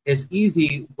is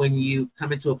easy when you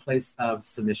come into a place of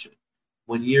submission.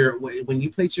 When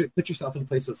you put yourself in a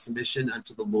place of submission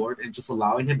unto the Lord and just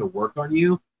allowing Him to work on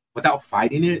you without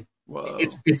fighting it,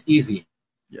 it's easy.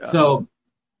 Yeah. So,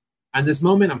 in this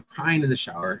moment, I'm crying in the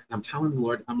shower, and I'm telling the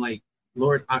Lord, I'm like,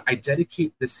 "Lord, I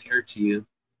dedicate this hair to you.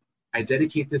 I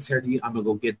dedicate this hair to you. I'm gonna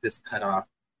go get this cut off,"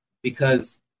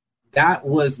 because that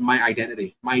was my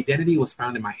identity. My identity was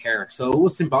found in my hair. So it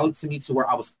was symbolic to me to where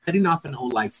I was cutting off an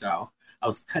old lifestyle. I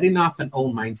was cutting off an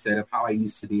old mindset of how I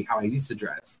used to be, how I used to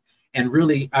dress, and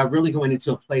really going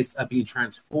into a place of being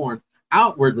transformed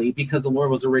outwardly, because the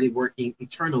Lord was already working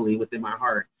eternally within my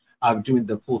heart of doing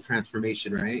the full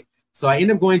transformation, right? So I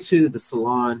ended up going to the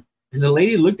salon, and the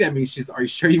lady looked at me. She's, "Are you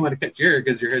sure you want to cut your hair?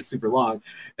 Because your hair is super long."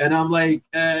 And I'm like,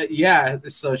 "Yeah."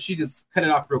 So she just cut it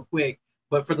off real quick.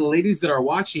 But for the ladies that are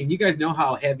watching, you guys know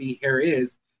how heavy hair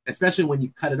is, especially when you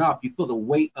cut it off. You feel the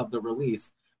weight of the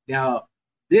release. Now,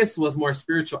 this was more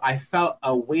spiritual. I felt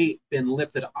a weight been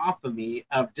lifted off of me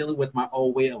of dealing with my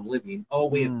old way of living,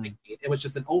 old way of thinking. It was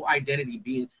just an old identity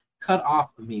being cut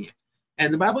off of me.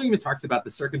 And the Bible even talks about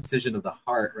the circumcision of the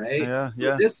heart, right?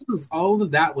 Yeah. This was all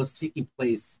of that was taking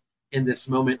place in this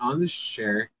moment on this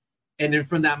chair. And then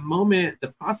from that moment, the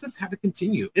process had to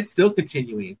continue. It's still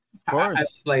continuing. Of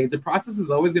course. Like the process is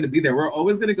always going to be there. We're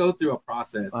always going to go through a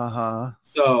process.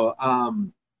 So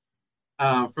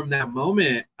from that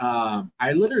moment,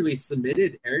 I literally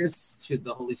submitted areas to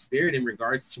the Holy Spirit in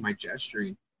regards to my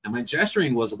gesturing. And my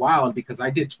gesturing was wild, because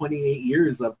I did 28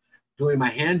 years of doing my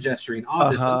hand gesturing, all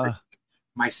this other stuff.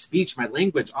 My speech, my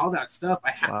language, all that stuff.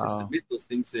 I had to submit those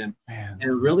things in,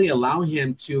 and really allow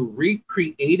Him to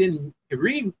recreate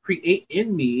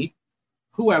in me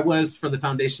who I was from the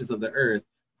foundations of the earth,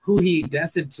 who He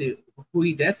destined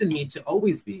me to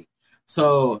always be.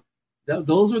 So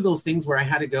those were those things where I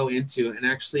had to go into and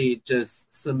actually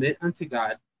just submit unto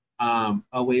God,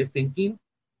 a way of thinking,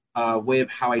 a way of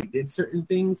how I did certain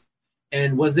things.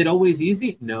 And was it always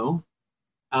easy? No.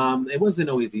 It wasn't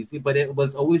always easy, but it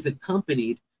was always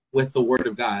accompanied with the Word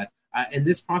of God. In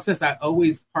this process, I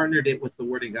always partnered it with the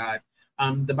Word of God.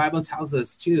 The Bible tells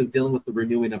us too, dealing with the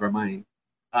renewing of our mind,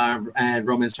 and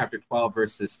Romans chapter 12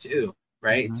 verses 2,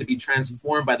 right? Mm-hmm. To be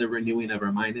transformed by the renewing of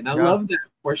our mind. And I Yeah. love that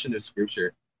portion of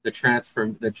Scripture, the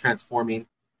transforming.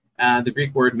 The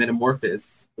Greek word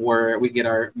metamorphosis, where we get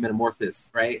our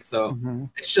metamorphosis, right? So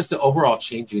it's just an overall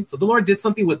changing. So the Lord did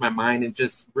something with my mind and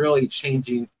just really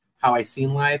changing how I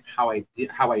seen life, how I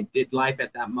did life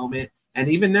at that moment, and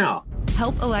even now.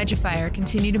 Help ElijahFire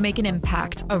continue to make an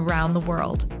impact around the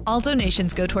world. All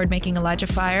donations go toward making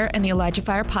ElijahFire and the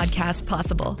ElijahFire podcast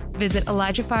possible. Visit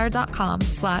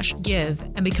ElijahFire.com/give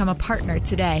and become a partner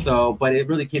today. So, but it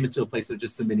really came into a place of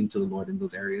just submitting to the Lord in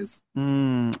those areas.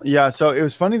 Yeah. So it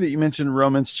was funny that you mentioned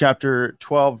Romans chapter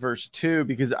 12, verse 2,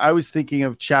 because I was thinking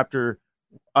of chapter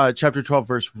 12,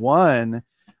 verse 1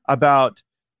 about,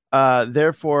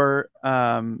 therefore,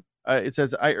 it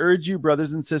says, I urge you,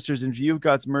 brothers and sisters, in view of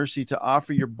God's mercy, to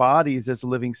offer your bodies as a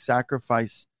living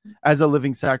sacrifice,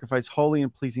 holy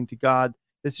and pleasing to God.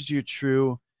 This is your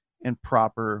true and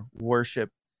proper worship.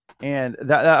 And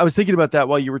that I was thinking about that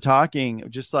while you were talking,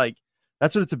 just like,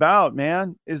 that's what it's about,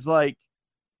 man, is like,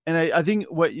 and I think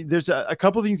there's a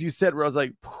couple of things you said where I was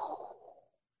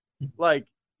like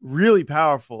really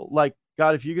powerful. Like,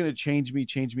 God, if you're going to change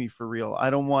me for real. I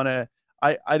don't want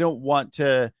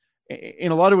to,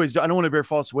 in a lot of ways, I don't want to bear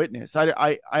false witness.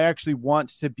 I actually want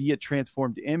to be a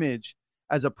transformed image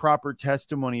as a proper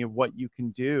testimony of what you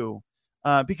can do,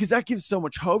 because that gives so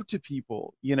much hope to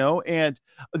people, you know? And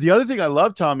the other thing I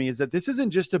love, Tommy, is that this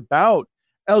isn't just about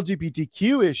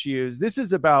LGBTQ issues. This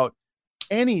is about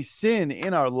any sin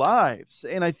in our lives.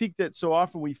 And I think that so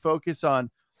often we focus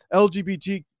on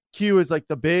LGBTQ is like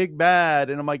the big bad.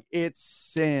 And I'm like, it's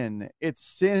sin. It's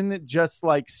sin, just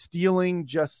like stealing,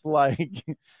 just like,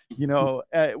 you know,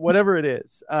 whatever it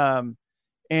is.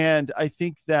 And I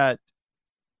think that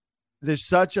there's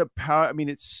such a power. I mean,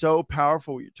 it's so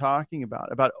powerful what you're talking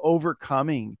about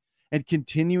overcoming and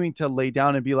continuing to lay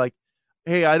down and be like,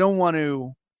 hey, I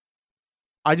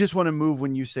just want to move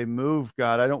when you say move,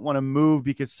 God. I don't want to move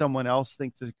because someone else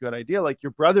thinks it's a good idea. Like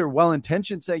your brother,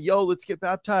 well-intentioned, say, yo, let's get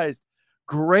baptized.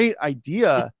 Great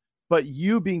idea. But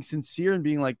you being sincere and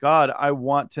being like, God, I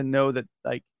want to know that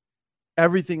like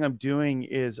everything I'm doing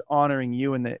is honoring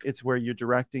you and that it's where you're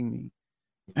directing me.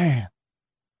 Man,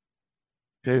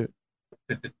 dude.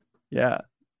 Yeah.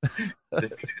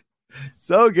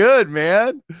 So good,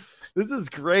 man. This is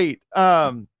great.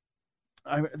 There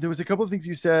was a couple of things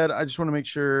you said. I just want to make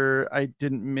sure I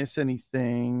didn't miss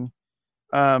anything.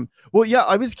 Well, yeah,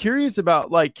 I was curious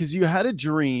about like, cause you had a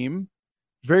dream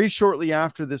very shortly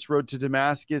after this road to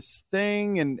Damascus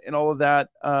thing and all of that.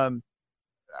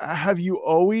 Have you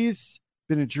always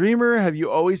been a dreamer? Have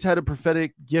you always had a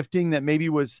prophetic gifting that maybe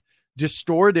was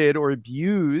distorted or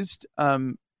abused?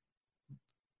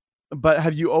 But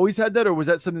have you always had that, or was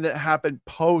that something that happened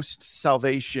post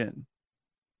salvation?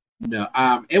 No,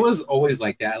 it was always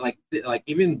like that. Like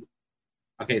even,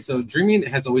 okay, so dreaming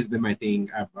has always been my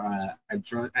thing. I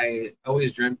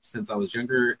always dreamt since I was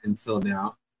younger until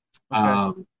now.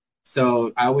 Okay.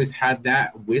 So I always had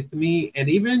that with me, and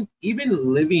even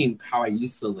living how I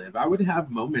used to live, I would have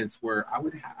moments where I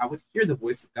would hear the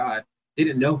voice of God.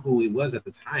 Didn't know who He was at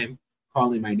the time,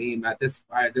 calling my name. I'll just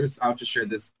share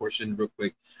this portion real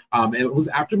quick. It was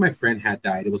after my friend had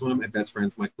died. It was one of my best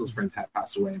friends. My close friends had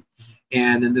passed away.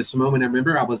 And in this moment, I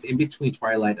remember I was in between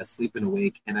twilight, asleep and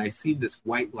awake, and I see this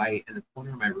white light in the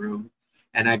corner of my room.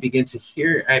 And I begin to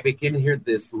hear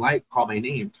this light call my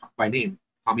name, by name,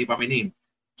 call me by my name,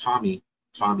 Tommy.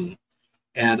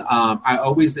 And I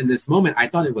always, in this moment, I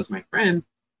thought it was my friend,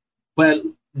 but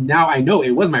now I know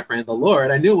it was my friend, the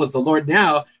Lord. I knew it was the Lord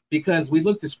now, because we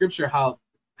looked at scripture, how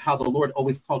the Lord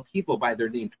always called people by their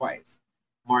name twice.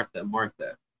 Martha,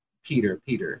 Peter,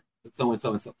 so and so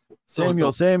and so.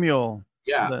 Samuel.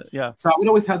 Yeah. So I would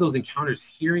always have those encounters,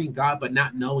 hearing God, but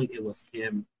not knowing it was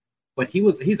Him. But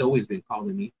He's always been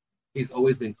calling me.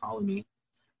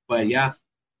 But yeah.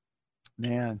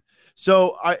 Man.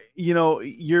 So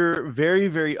you're very,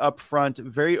 very upfront,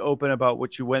 very open about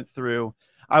what you went through.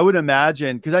 I would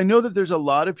imagine, because I know that there's a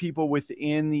lot of people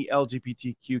within the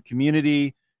LGBTQ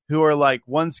community who are like,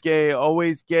 once gay,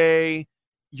 always gay.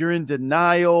 You're in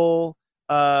denial.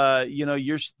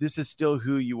 This is still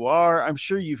who you are. I'm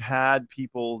sure you've had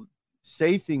people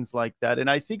say things like that. And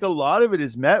I think a lot of it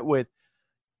is met with,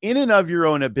 in and of your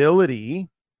own ability,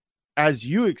 as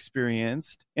you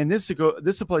experienced, and this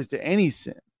applies to any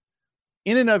sin,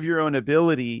 in and of your own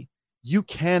ability, you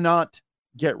cannot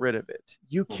get rid of it.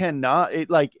 You cannot,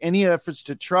 like any efforts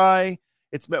to try,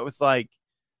 it's met with like,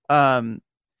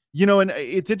 And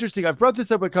it's interesting. I've brought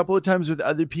this up a couple of times with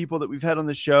other people that we've had on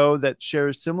the show that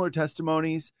share similar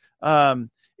testimonies. I'm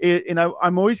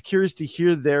always curious to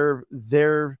hear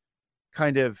their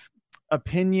kind of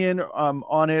opinion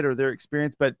on it or their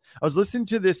experience. But I was listening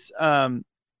to this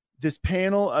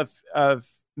panel of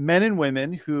men and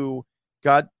women who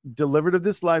got delivered of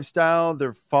this lifestyle.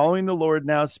 They're following the Lord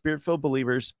now, spirit-filled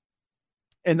believers.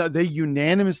 And they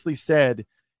unanimously said,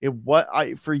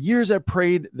 for years I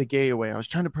prayed the gay away. I was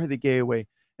trying to pray the gay away.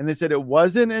 And they said, it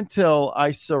wasn't until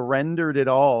I surrendered it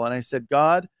all. And I said,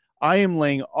 God, I am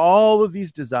laying all of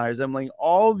these desires. I'm laying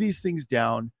all of these things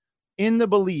down in the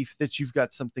belief that you've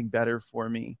got something better for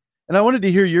me. And I wanted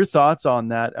to hear your thoughts on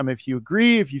that. If you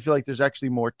agree, if you feel like there's actually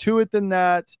more to it than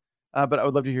that, but I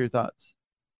would love to hear your thoughts.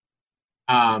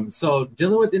 So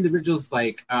dealing with individuals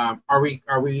like, are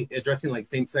we addressing like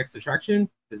same-sex attraction?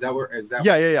 Yeah.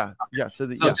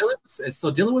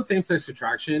 So dealing with same-sex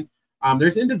attraction,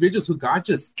 there's individuals who God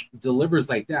just delivers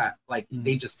like that. Like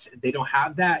they don't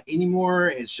have that anymore.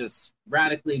 It's just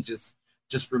radically just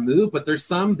removed. But there's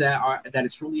some that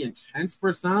it's really intense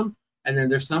for some. And then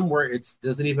there's some where it's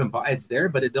there,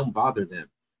 but it don't bother them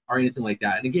or anything like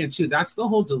that. And again, too, that's the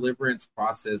whole deliverance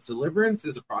process. Deliverance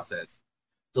is a process.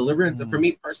 Deliverance, for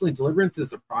me personally, deliverance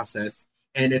is a process,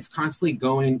 and it's constantly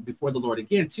going before the Lord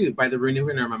again, too, by the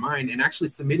renewing of my mind and actually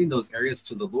submitting those areas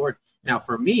to the Lord. Now,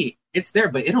 for me, it's there,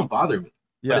 but it don't bother me.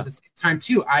 Yeah. But at the same time,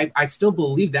 too, I still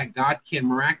believe that God can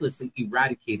miraculously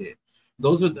eradicate it.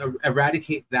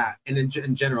 Eradicate that, and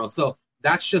in general. So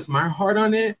that's just my heart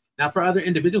on it. Now, for other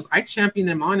individuals, I champion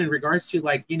them on in regards to,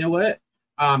 like, you know what?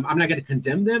 I'm not going to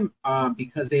condemn them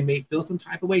because they may feel some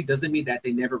type of way. Doesn't mean that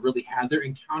they never really had their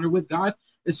encounter with God.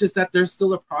 It's just that there's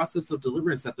still a process of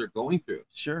deliverance that they're going through.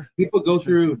 Sure. People go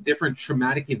through different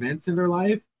traumatic events in their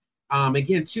life.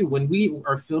 Again, too, when we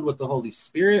are filled with the Holy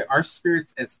Spirit, our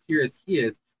spirit's as pure as He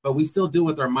is, but we still deal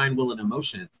with our mind, will, and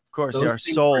emotions. Of course, our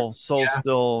soul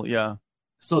still, yeah.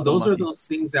 So those are those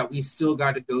things that we still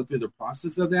got to go through the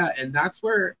process of that. And that's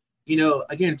where,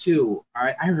 again, too,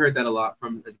 I heard that a lot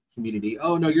from the community.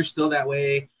 Oh, no, you're still that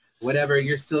way. Whatever,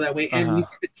 you're still that way. And we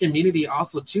see the community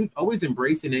also, too, always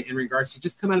embracing it in regards to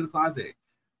just come out of the closet,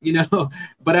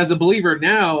 But as a believer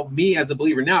now,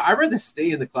 I'd rather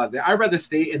stay in the closet. I'd rather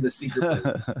stay in the secret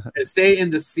place and stay in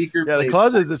the secret place. Yeah, the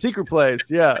closet is the secret place.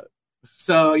 Yeah.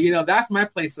 So, that's my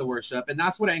place of worship. And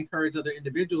that's what I encourage other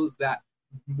individuals that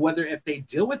whether if they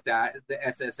deal with that, the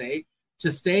SSA,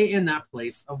 to stay in that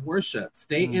place of worship,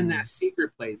 stay in that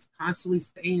secret place, constantly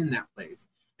stay in that place.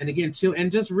 And again, too,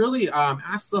 and just really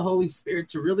ask the Holy Spirit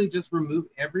to really just remove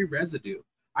every residue.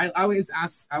 I always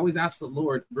ask the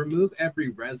Lord, remove every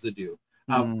residue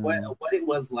of what it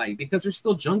was like, because there's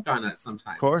still junk on us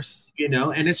sometimes. Of course.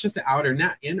 And it's just an outer,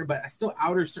 not inner, but I still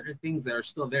outer certain things that are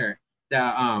still there.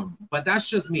 That but that's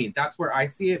just me. That's where I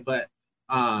see it. But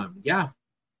yeah.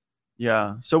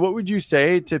 Yeah. So what would you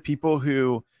say to people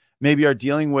who maybe are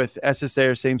dealing with SSA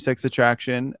or same-sex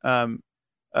attraction?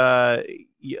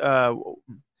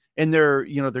 And they're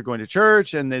going to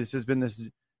church, and this has been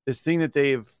this thing that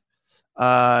they've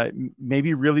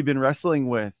maybe really been wrestling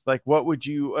with. Like, what would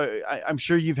you? I'm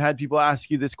sure you've had people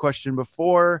ask you this question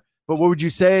before, but what would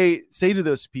you say to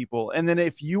those people? And then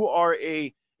if you are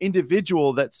a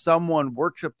individual that someone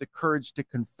works up the courage to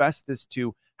confess this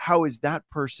to, how is that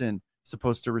person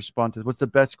supposed to respond to this? What's the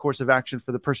best course of action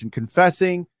for the person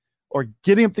confessing or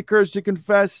getting up the courage to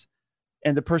confess,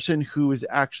 and the person who is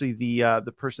actually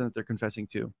the person that they're confessing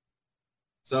to?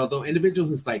 So the individual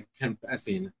who's like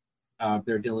confessing,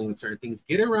 they're dealing with certain things.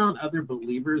 Get around other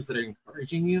believers that are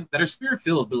encouraging you, that are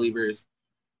spirit-filled believers,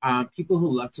 people who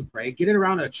love to pray. Get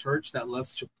around a church that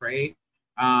loves to pray.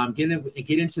 Get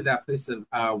into that place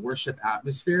of worship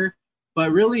atmosphere.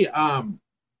 But really,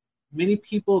 many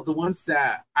people, the ones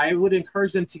that I would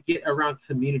encourage them to get around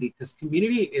community, because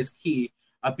community is key.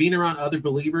 Being around other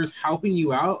believers, helping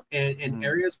you out in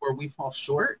areas where we fall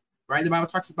short. Right, the Bible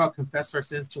talks about confess our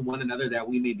sins to one another that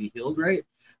we may be healed. Right,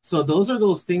 so those are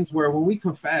those things where when we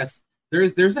confess,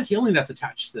 there's a healing that's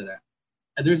attached to that.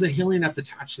 There's a healing that's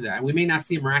attached to that. And we may not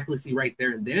see it miraculously right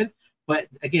there and then, but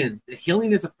again, the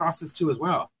healing is a process too as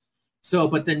well. So,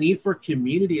 but the need for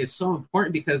community is so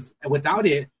important, because without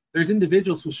it, there's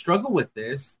individuals who struggle with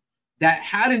this, that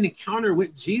had an encounter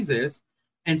with Jesus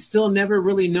and still never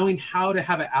really knowing how to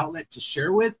have an outlet to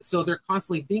share with. So they're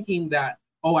constantly thinking that,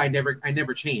 oh, I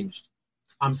never changed.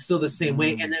 I'm still the same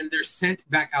way. And then they're sent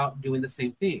back out doing the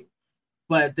same thing.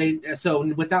 But so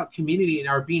without community and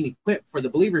are being equipped for the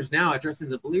believers now, addressing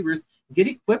the believers, get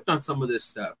equipped on some of this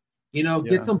stuff.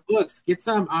 Get some books, get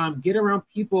around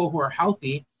people who are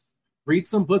healthy, read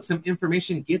some books, some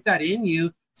information, get that in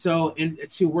you, So, and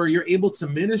to where you're able to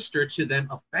minister to them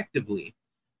effectively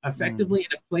in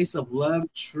a place of love,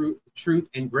 truth,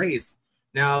 and grace.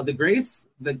 Now, the grace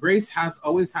has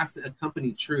always has to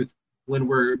accompany truth when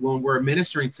we're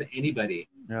ministering to anybody.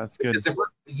 Yeah, that's good. Because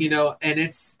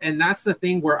and that's the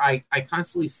thing where I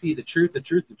constantly see the truth,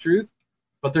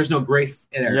 but there's no grace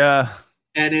there. Yeah.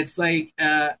 And it's like,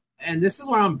 and this is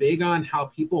why I'm big on how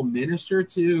people minister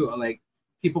to like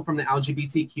people from the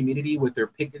LGBT community with their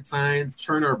picket signs,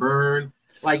 turn or burn.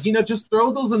 Like, just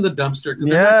throw those in the dumpster.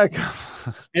 Yeah.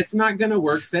 It's not going to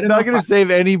work. It's not going to save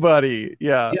anybody.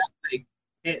 Yeah.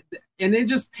 And it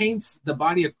just paints the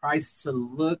body of Christ to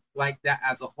look like that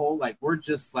as a whole. Like, we're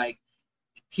just like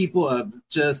people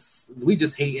we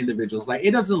just hate individuals. Like,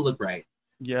 it doesn't look right.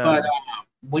 Yeah. But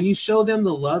when you show them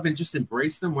the love and just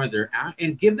embrace them where they're at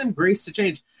and give them grace to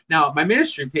change. Now, my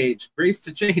ministry page, Grace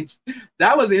to Change,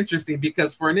 that was interesting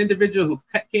because for an individual who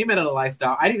came out of the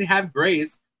lifestyle, I didn't have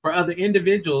grace for other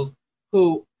individuals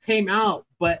who came out,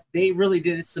 but they really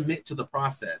didn't submit to the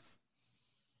process.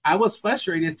 I was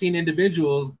frustrated seeing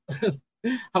individuals.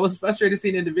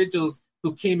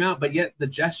 Who came out, but yet the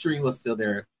gesturing was still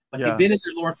there. But they've been in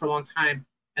the Lord for a long time.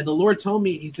 And the Lord told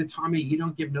me, he said, Tommy, you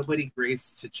don't give nobody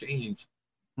grace to change.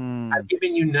 I've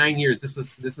given you 9 years. This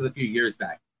is a few years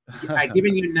back. I've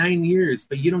given you 9 years,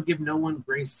 but you don't give no one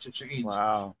grace to change.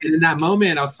 Wow. And in that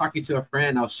moment, I was talking to a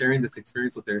friend. I was sharing this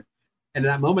experience with her. And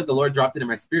in that moment, the Lord dropped it in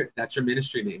my spirit. That's your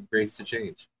ministry name, Grace to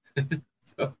Change.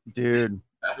 Dude,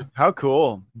 how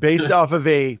cool. Based off of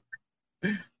a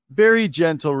very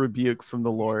gentle rebuke from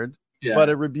the Lord, but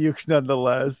a rebuke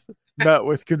nonetheless, met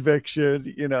with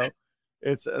conviction.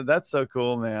 That's so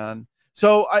cool, man.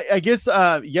 So I guess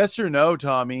yes or no,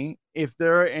 Tommy, if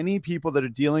there are any people that are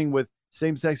dealing with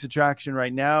same-sex attraction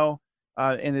right now,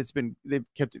 and they've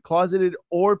kept it closeted,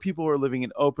 or people who are living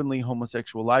an openly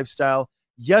homosexual lifestyle,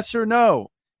 yes or no,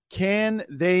 can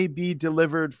they be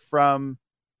delivered from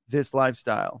this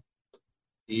lifestyle?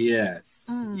 Yes,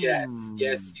 yes,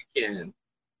 you can.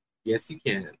 Yes, you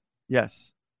can.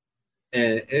 Yes.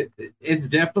 It's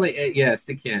definitely yes,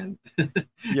 it can. Yeah.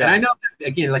 And I know,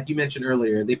 again, like you mentioned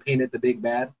earlier, they painted the big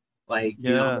bad, like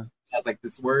as like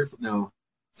this worse. No,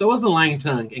 so it was a lying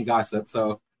tongue and gossip.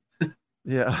 So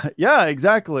yeah,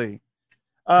 exactly.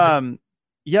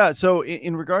 Yeah. So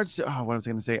in regards to what I was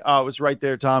going to say, it was right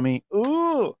there, Tommy.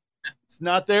 Ooh, it's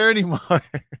not there anymore.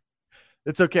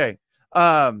 It's okay.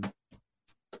 I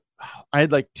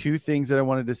had like two things that I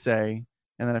wanted to say,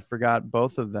 and then I forgot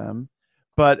both of them.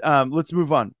 But let's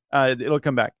move on. It'll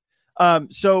come back.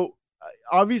 So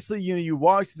obviously, you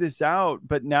walked this out,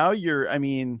 but now you're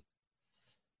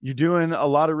doing a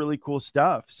lot of really cool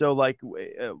stuff. So like,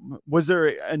 was there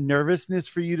a nervousness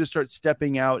for you to start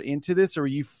stepping out into this, or were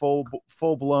you full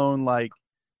blown like,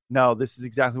 no, this is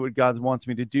exactly what God wants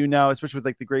me to do now, especially with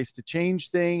like the Grace to Change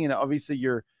thing. And obviously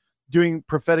you're doing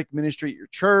prophetic ministry at your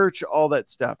church, all that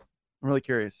stuff. I'm really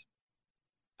curious.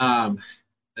 No,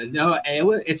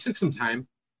 it took some time.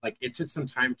 Like, it took some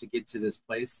time to get to this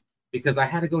place because I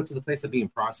had to go to the place of being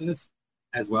processed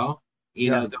as well.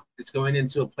 It's going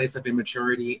into a place of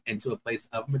immaturity and to a place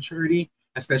of maturity,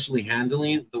 especially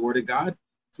handling the Word of God.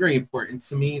 It's very important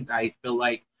to me. I feel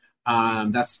like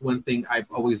that's one thing I've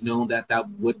always known that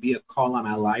would be a call on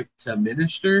my life to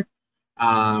minister.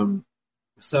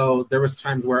 So there was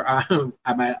times where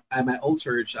at my old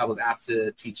church, I was asked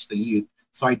to teach the youth.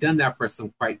 So I'd done that for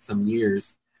quite some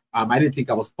years. I didn't think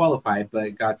I was qualified,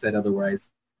 but God said otherwise.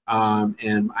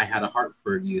 And I had a heart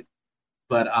for youth.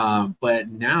 But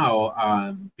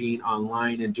now being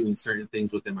online and doing certain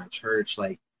things within my church,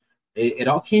 like it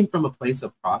all came from a place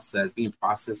of being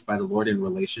processed by the Lord in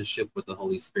relationship with the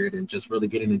Holy Spirit, and just really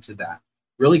getting into that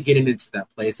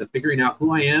place of figuring out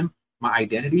who I am, my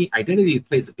identity. Identity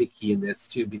plays a big key in this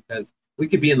too, because we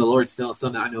could be in the Lord still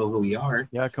not know who we are.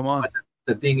 Yeah, come on. But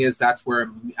the thing is, that's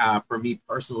where for me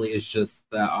personally is just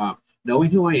the knowing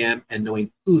who I am and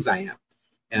knowing whose I am,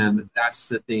 and that's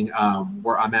the thing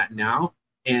where I'm at now,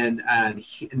 and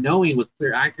knowing with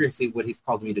clear accuracy what He's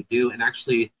called me to do, and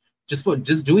actually just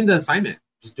doing the assignment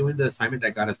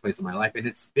that God has placed in my life. And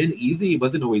it's been easy. It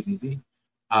wasn't always easy,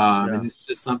 and it's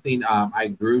just something I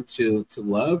grew to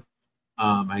love.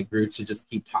 I grew to just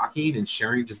keep talking and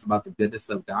sharing just about the goodness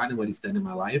of God and what He's done in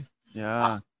my life.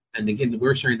 Yeah. And again,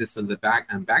 we're sharing this in the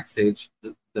backstage.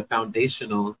 The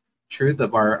foundational truth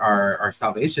of our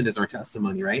salvation is our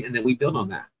testimony, right? And then we build on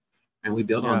that, on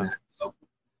that. So.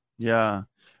 Yeah.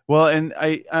 Well, and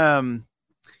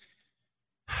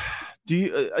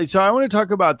so I want to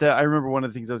talk about that. I remember one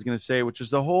of the things I was going to say, which was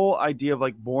the whole idea of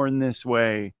like born this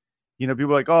way. People are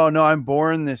like, oh no, I'm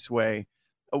born this way.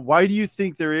 Why do you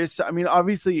think there is? I mean,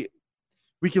 obviously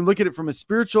we can look at it from a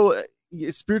spiritual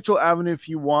avenue if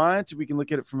you want. We can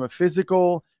look at it from a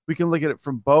physical. We can look at it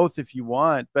from both if you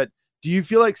want. But do you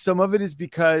feel like some of it is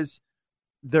because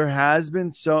there has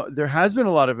been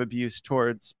a lot of abuse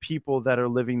towards people that are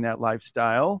living that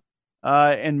lifestyle?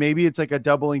 And maybe it's like a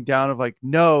doubling down of like,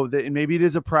 no, and maybe it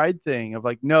is a pride thing of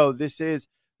like, no, this is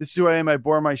who I am. I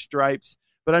bore my stripes.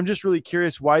 But I'm just really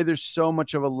curious why there's so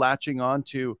much of a latching on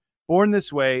to born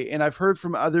this way. And I've heard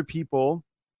from other people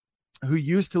who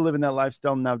used to live in that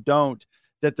lifestyle now don't,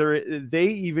 that they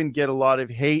even get a lot of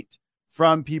hate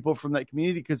from people from that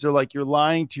community because they're like, you're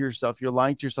lying to yourself.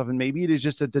 And maybe it is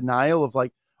just a denial of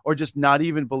like, or just not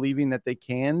even believing that they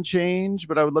can change.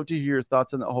 But I would love to hear your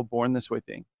thoughts on the whole born this way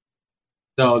thing.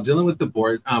 So dealing with the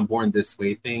born this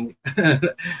way thing,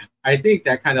 I think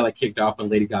that kind of like kicked off when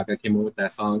Lady Gaga came up with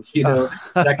that song,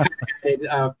 that kind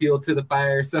of fuel to the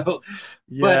fire. So,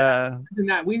 yeah, but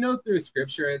that we know through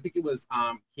scripture, I think it was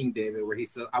King David where he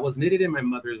said, I was knitted in my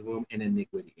mother's womb in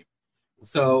iniquity.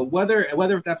 So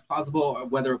whether that's possible or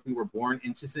whether if we were born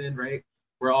into sin, right?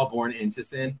 We're all born into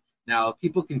sin. Now,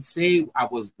 people can say I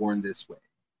was born this way.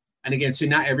 And again, so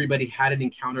not everybody had an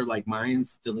encounter like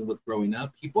mine's dealing with growing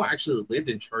up. People actually lived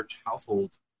in church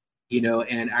households,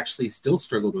 and actually still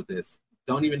struggled with this.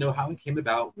 Don't even know how it came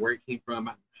about, where it came from,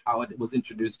 how it was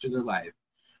introduced to their life.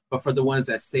 But for the ones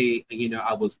that say,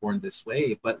 I was born this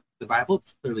way, but the Bible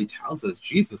clearly tells us,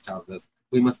 Jesus tells us,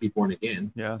 we must be born again.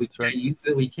 Yeah, we can't use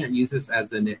it. We can't use this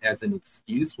as an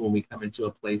excuse when we come into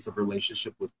a place of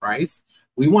relationship with Christ.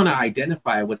 We want to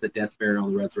identify with the death, burial,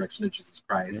 and resurrection of Jesus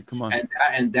Christ. Yeah, come on.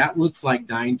 And that looks like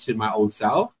dying to my old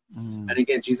self. And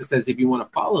again, Jesus says, if you want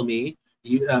to follow me,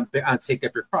 you take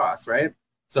up your cross, right?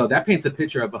 So that paints a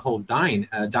picture of a whole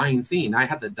dying scene. I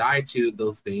had to die to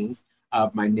those things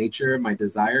of my nature, my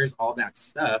desires, all that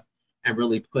stuff, and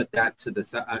really put that to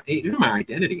the even my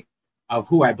identity of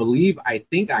who I believe I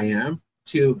think I am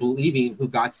to believing who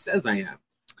God says I am.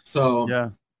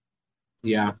 So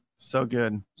yeah. So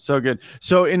good.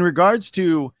 So in regards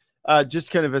to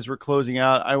just kind of as we're closing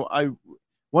out, I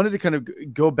wanted to kind of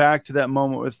go back to that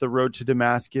moment with the road to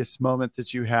Damascus moment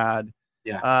that you had.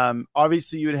 Yeah.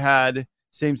 Obviously you'd had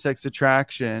same-sex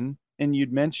attraction, and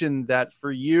you'd mentioned that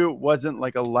for you it wasn't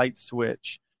like a light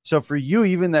switch. So for you,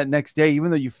 even that next day,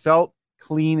 even though you felt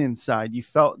clean inside, you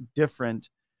felt different,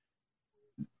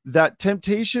 that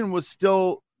temptation was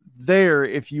still there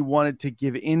if you wanted to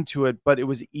give into it, but it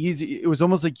was easy. It was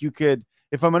almost like you could,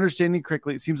 if I'm understanding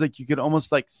correctly, it seems like you could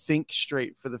almost like think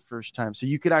straight for the first time. So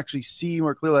you could actually see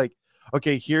more clearly, like,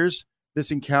 okay, here's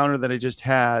this encounter that I just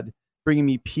had, bringing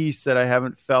me peace that I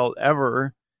haven't felt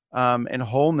ever, and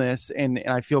wholeness, and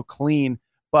I feel clean.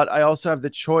 But I also have the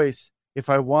choice, if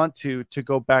I want to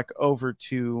go back over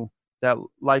to that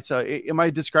lifestyle. Am I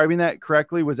describing that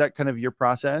correctly? Was that kind of your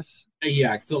process?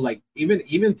 Yeah. So like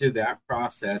even through that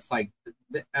process, like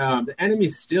the enemy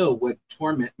still would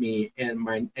torment me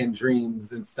in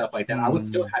dreams and stuff like that. I would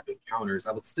still have encounters.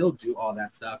 I would still do all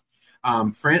that stuff.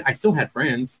 I still had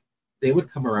friends. They would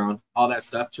come around, all that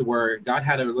stuff, to where God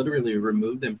had to literally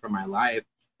remove them from my life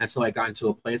until I got into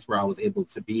a place where I was able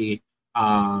to be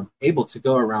able to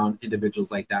go around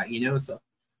individuals like that, So,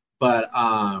 but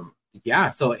yeah,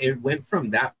 so it went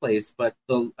from that place. But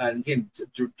again,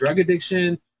 drug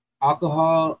addiction,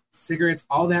 alcohol, cigarettes,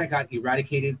 all that got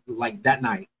eradicated like that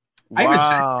night.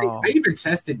 Wow. I even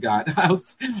tested God.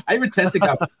 I even tested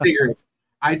God with cigarettes.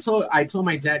 I told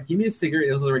my dad, give me a cigarette.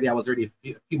 I was already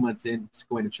a few months in to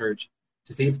going to church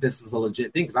to see if this is a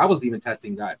legit thing, because I was even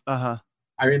testing God.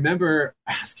 I remember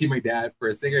asking my dad for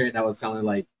a cigarette, and I was telling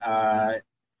like,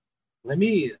 let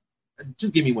me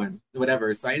just give me one,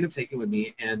 whatever. So I ended up taking it with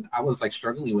me, and I was like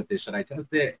struggling with this. Should I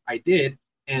test it? I did.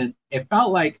 And it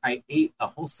felt like I ate a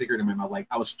whole cigarette in my mouth. Like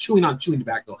I was chewing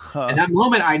tobacco. And that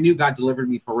moment I knew God delivered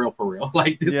me for real.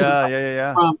 Like this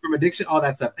was from addiction, all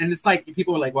that stuff. And it's like,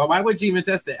 people were like, well, why would you even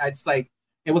test it? I just like,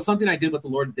 it was something I did with the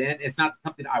Lord then. It's not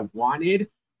something I wanted.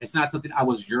 It's not something I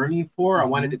was yearning for. I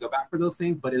wanted to go back for those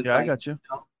things, but it's like, I got you.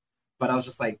 But I was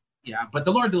just like, but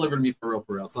the Lord delivered me for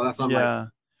real. So that's what I'm like.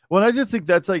 Well, I just think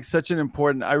that's like such an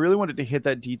important, I really wanted to hit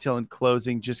that detail in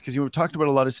closing, just because you talked about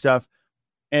a lot of stuff.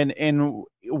 And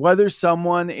whether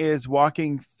someone is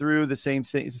walking through the same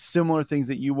things, similar things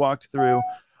that you walked through,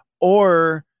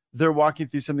 or they're walking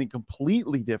through something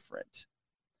completely different,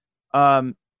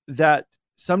 that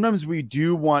sometimes we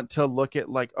do want to look at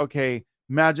like, okay,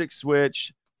 magic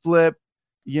switch, flip,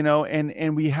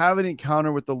 and we have an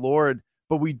encounter with the Lord,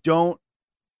 but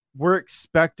we're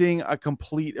expecting a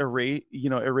complete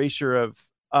erasure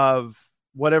of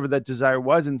whatever that desire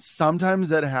was. And sometimes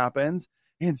that happens,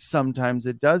 and sometimes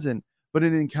it doesn't. But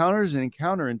an encounter is an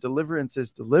encounter, and deliverance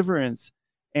is deliverance.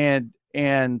 And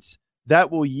And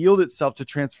that will yield itself to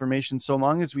transformation so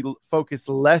long as we focus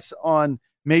less on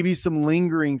maybe some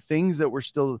lingering things that we're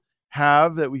still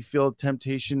have that we feel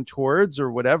temptation towards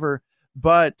or whatever,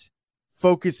 but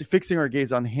fixing our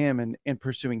gaze on him and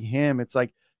pursuing him. It's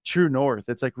like true north.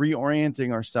 It's like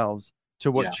reorienting ourselves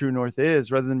to what true north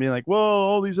is, rather than being like, well,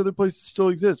 all these other places still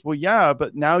exist. Well, yeah,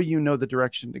 but now you know the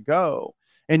direction to go.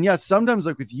 And yes, sometimes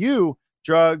like with you,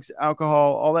 drugs,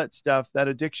 alcohol, all that stuff, that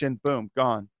addiction, boom,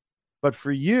 gone. But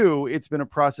for you, it's been a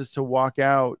process to walk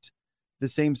out the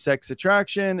same-sex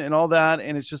attraction and all that.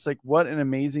 And it's just like, what an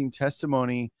amazing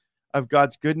testimony of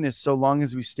God's goodness, so long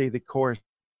as we stay the course.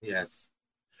 Yes.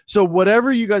 So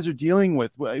whatever you guys are dealing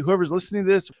with, whoever's listening to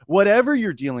this, whatever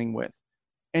you're dealing with,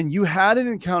 and you had an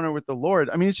encounter with the Lord.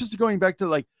 I mean, it's just going back to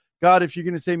like, God, if you're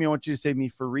going to save me, I want you to save me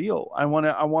for real. I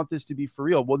want this to be for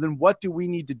real. Well, then what do we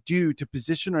need to do to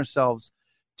position ourselves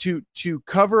to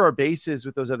cover our bases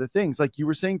with those other things? Like you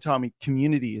were saying, Tommy,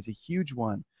 community is a huge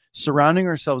one. Surrounding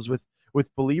ourselves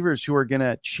with believers who are going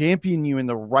to champion you in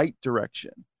the right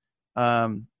direction.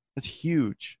 It's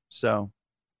huge. So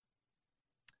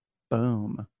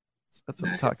boom. That's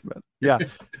what I'm talking about. Yeah.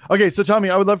 Okay. So Tommy,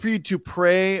 I would love for you to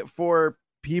pray for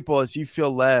people as you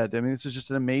feel led. I mean, this was just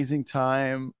an amazing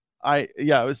time.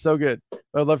 It was so good.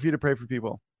 But I'd love for you to pray for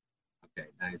people. Okay,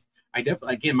 nice. I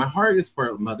definitely, again, my heart is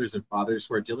for mothers and fathers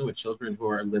who are dealing with children who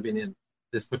are living in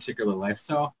this particular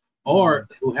lifestyle, or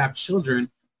who have children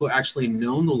who actually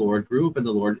known the Lord, grew up in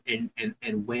the Lord,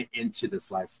 and went into this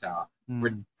lifestyle.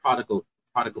 We're prodigal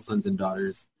sons and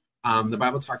daughters. The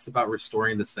Bible talks about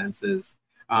restoring the senses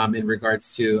in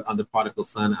regards to the prodigal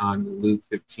son on Luke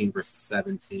 15, verse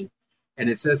 17. And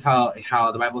it says how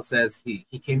the Bible says he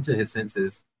came to his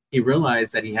senses. He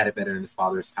realized that he had it better in his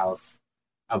father's house,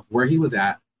 of where he was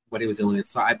at, what he was dealing with.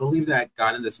 So I believe that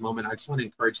God, in this moment, I just want to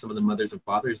encourage some of the mothers and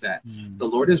fathers that the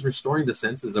Lord is restoring the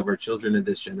senses of our children in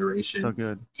this generation. So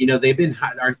good. You know,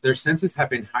 their senses have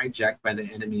been hijacked by the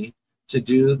enemy to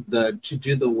do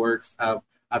the works of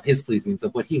his pleasings,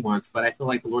 of what he wants. But I feel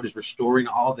like the Lord is restoring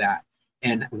all that,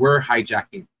 and we're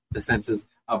hijacking the senses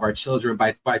of our children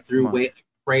by through way of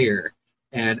prayer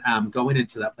and going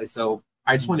into that place. So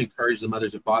I just want to encourage the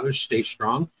mothers and fathers, stay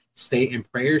strong, stay in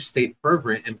prayer, stay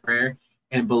fervent in prayer,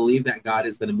 and believe that God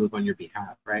is going to move on your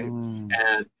behalf, right?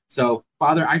 And so,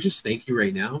 Father, I just thank you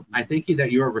right now. I thank you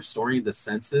that you are restoring the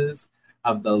senses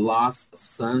of the lost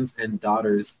sons and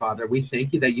daughters, Father. We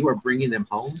thank you that you are bringing them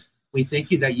home. We thank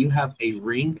you that you have a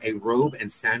ring, a robe,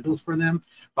 and sandals for them.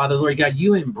 Father, Lord God,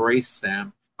 you embrace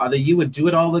them. Father, you would do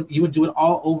it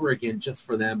all over again just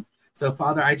for them. So,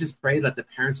 Father, I just pray that the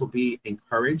parents will be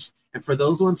encouraged. And for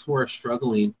those ones who are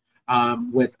struggling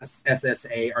with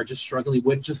SSA, or just struggling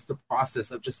with just the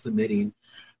process of just submitting,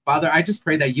 Father, I just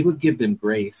pray that you would give them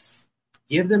grace.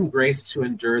 Give them grace to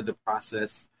endure the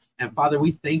process. And Father,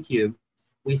 we thank you.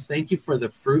 We thank you for the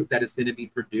fruit that is going to be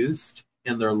produced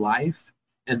in their life,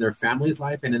 in their family's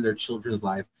life, and in their children's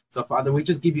life. So, Father, we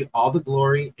just give you all the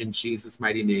glory in Jesus'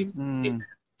 mighty name. Amen.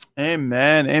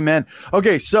 Amen. Amen.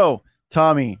 Okay, so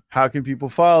Tommy, how can people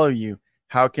follow you?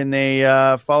 How can they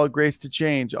follow Grace to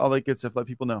Change? All that good stuff. Let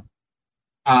people know.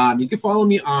 You can follow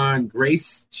me on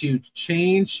Grace to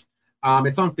Change.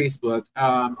 It's on Facebook.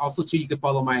 Also, too, you can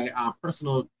follow my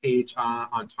personal page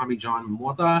on Tommy John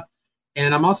Mota.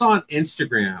 And I'm also on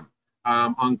Instagram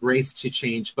on Grace to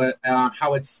Change. But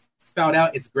how it's spelled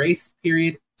out, it's Grace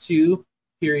 _to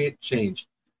Change.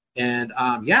 And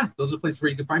those are places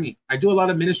where you can find me. I do a lot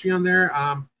of ministry on there.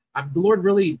 The Lord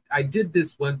I did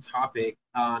this one topic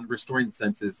on restoring the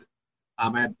senses.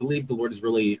 I believe the Lord is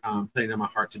really putting on my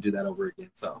heart to do that over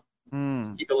again. So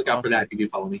keep a lookout for that if you do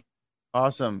follow me.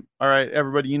 Awesome. All right,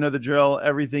 everybody, you know the drill.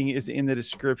 Everything is in the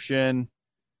description.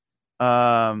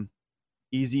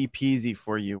 Easy peasy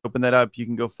for you. Open that up. You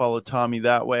can go follow Tommy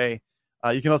that way.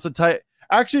 You can also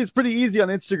actually, it's pretty easy on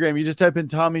Instagram. You just type in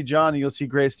Tommy John and you'll see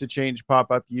Grace to Change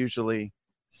pop up usually.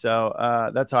 So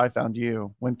that's how I found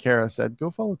you when Kara said, go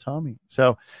follow Tommy.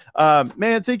 So,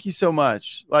 man, thank you so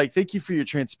much. Like, thank you for your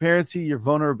transparency, your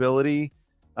vulnerability.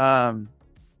 So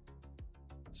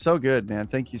good, man.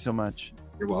 Thank you so much.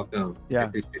 You're welcome. Yeah. I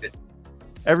appreciate it.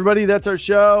 Everybody, that's our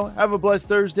show. Have a blessed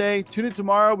Thursday. Tune in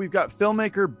tomorrow. We've got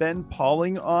filmmaker Ben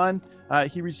Pauling on.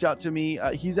 He reached out to me.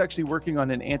 He's actually working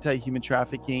on an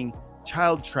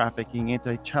anti-child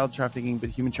trafficking, but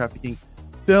human trafficking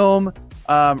film.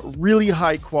 Really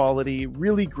high quality,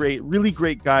 really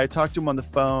great guy. I talked to him on the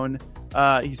phone.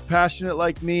 He's passionate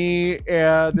like me,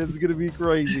 and it's going to be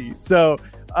crazy. So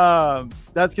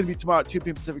that's going to be tomorrow at 2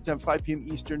 p.m. Pacific time, 5 p.m.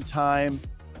 Eastern time.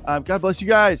 God bless you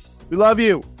guys. We love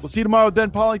you. We'll see you tomorrow with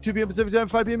Ben Pauling, 2 p.m. Pacific time,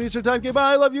 5 p.m. Eastern time. Okay,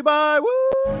 bye. Love you. Bye. Woo!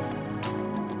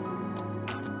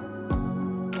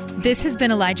 This has been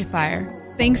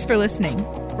ElijahFire. Thanks for listening.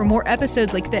 For more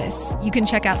episodes like this, you can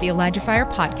check out the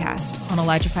ElijahFire podcast on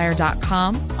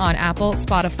ElijahFire.com, on Apple,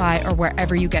 Spotify, or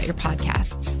wherever you get your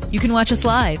podcasts. You can watch us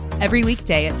live every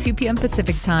weekday at 2 p.m.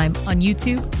 Pacific Time on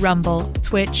YouTube, Rumble,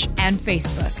 Twitch, and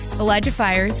Facebook.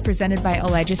 ElijahFire is presented by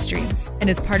Elijah Streams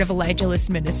and is part of Elijah List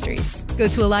Ministries. Go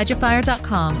to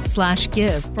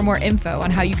ElijahFire.com/give for more info on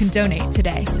how you can donate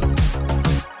today.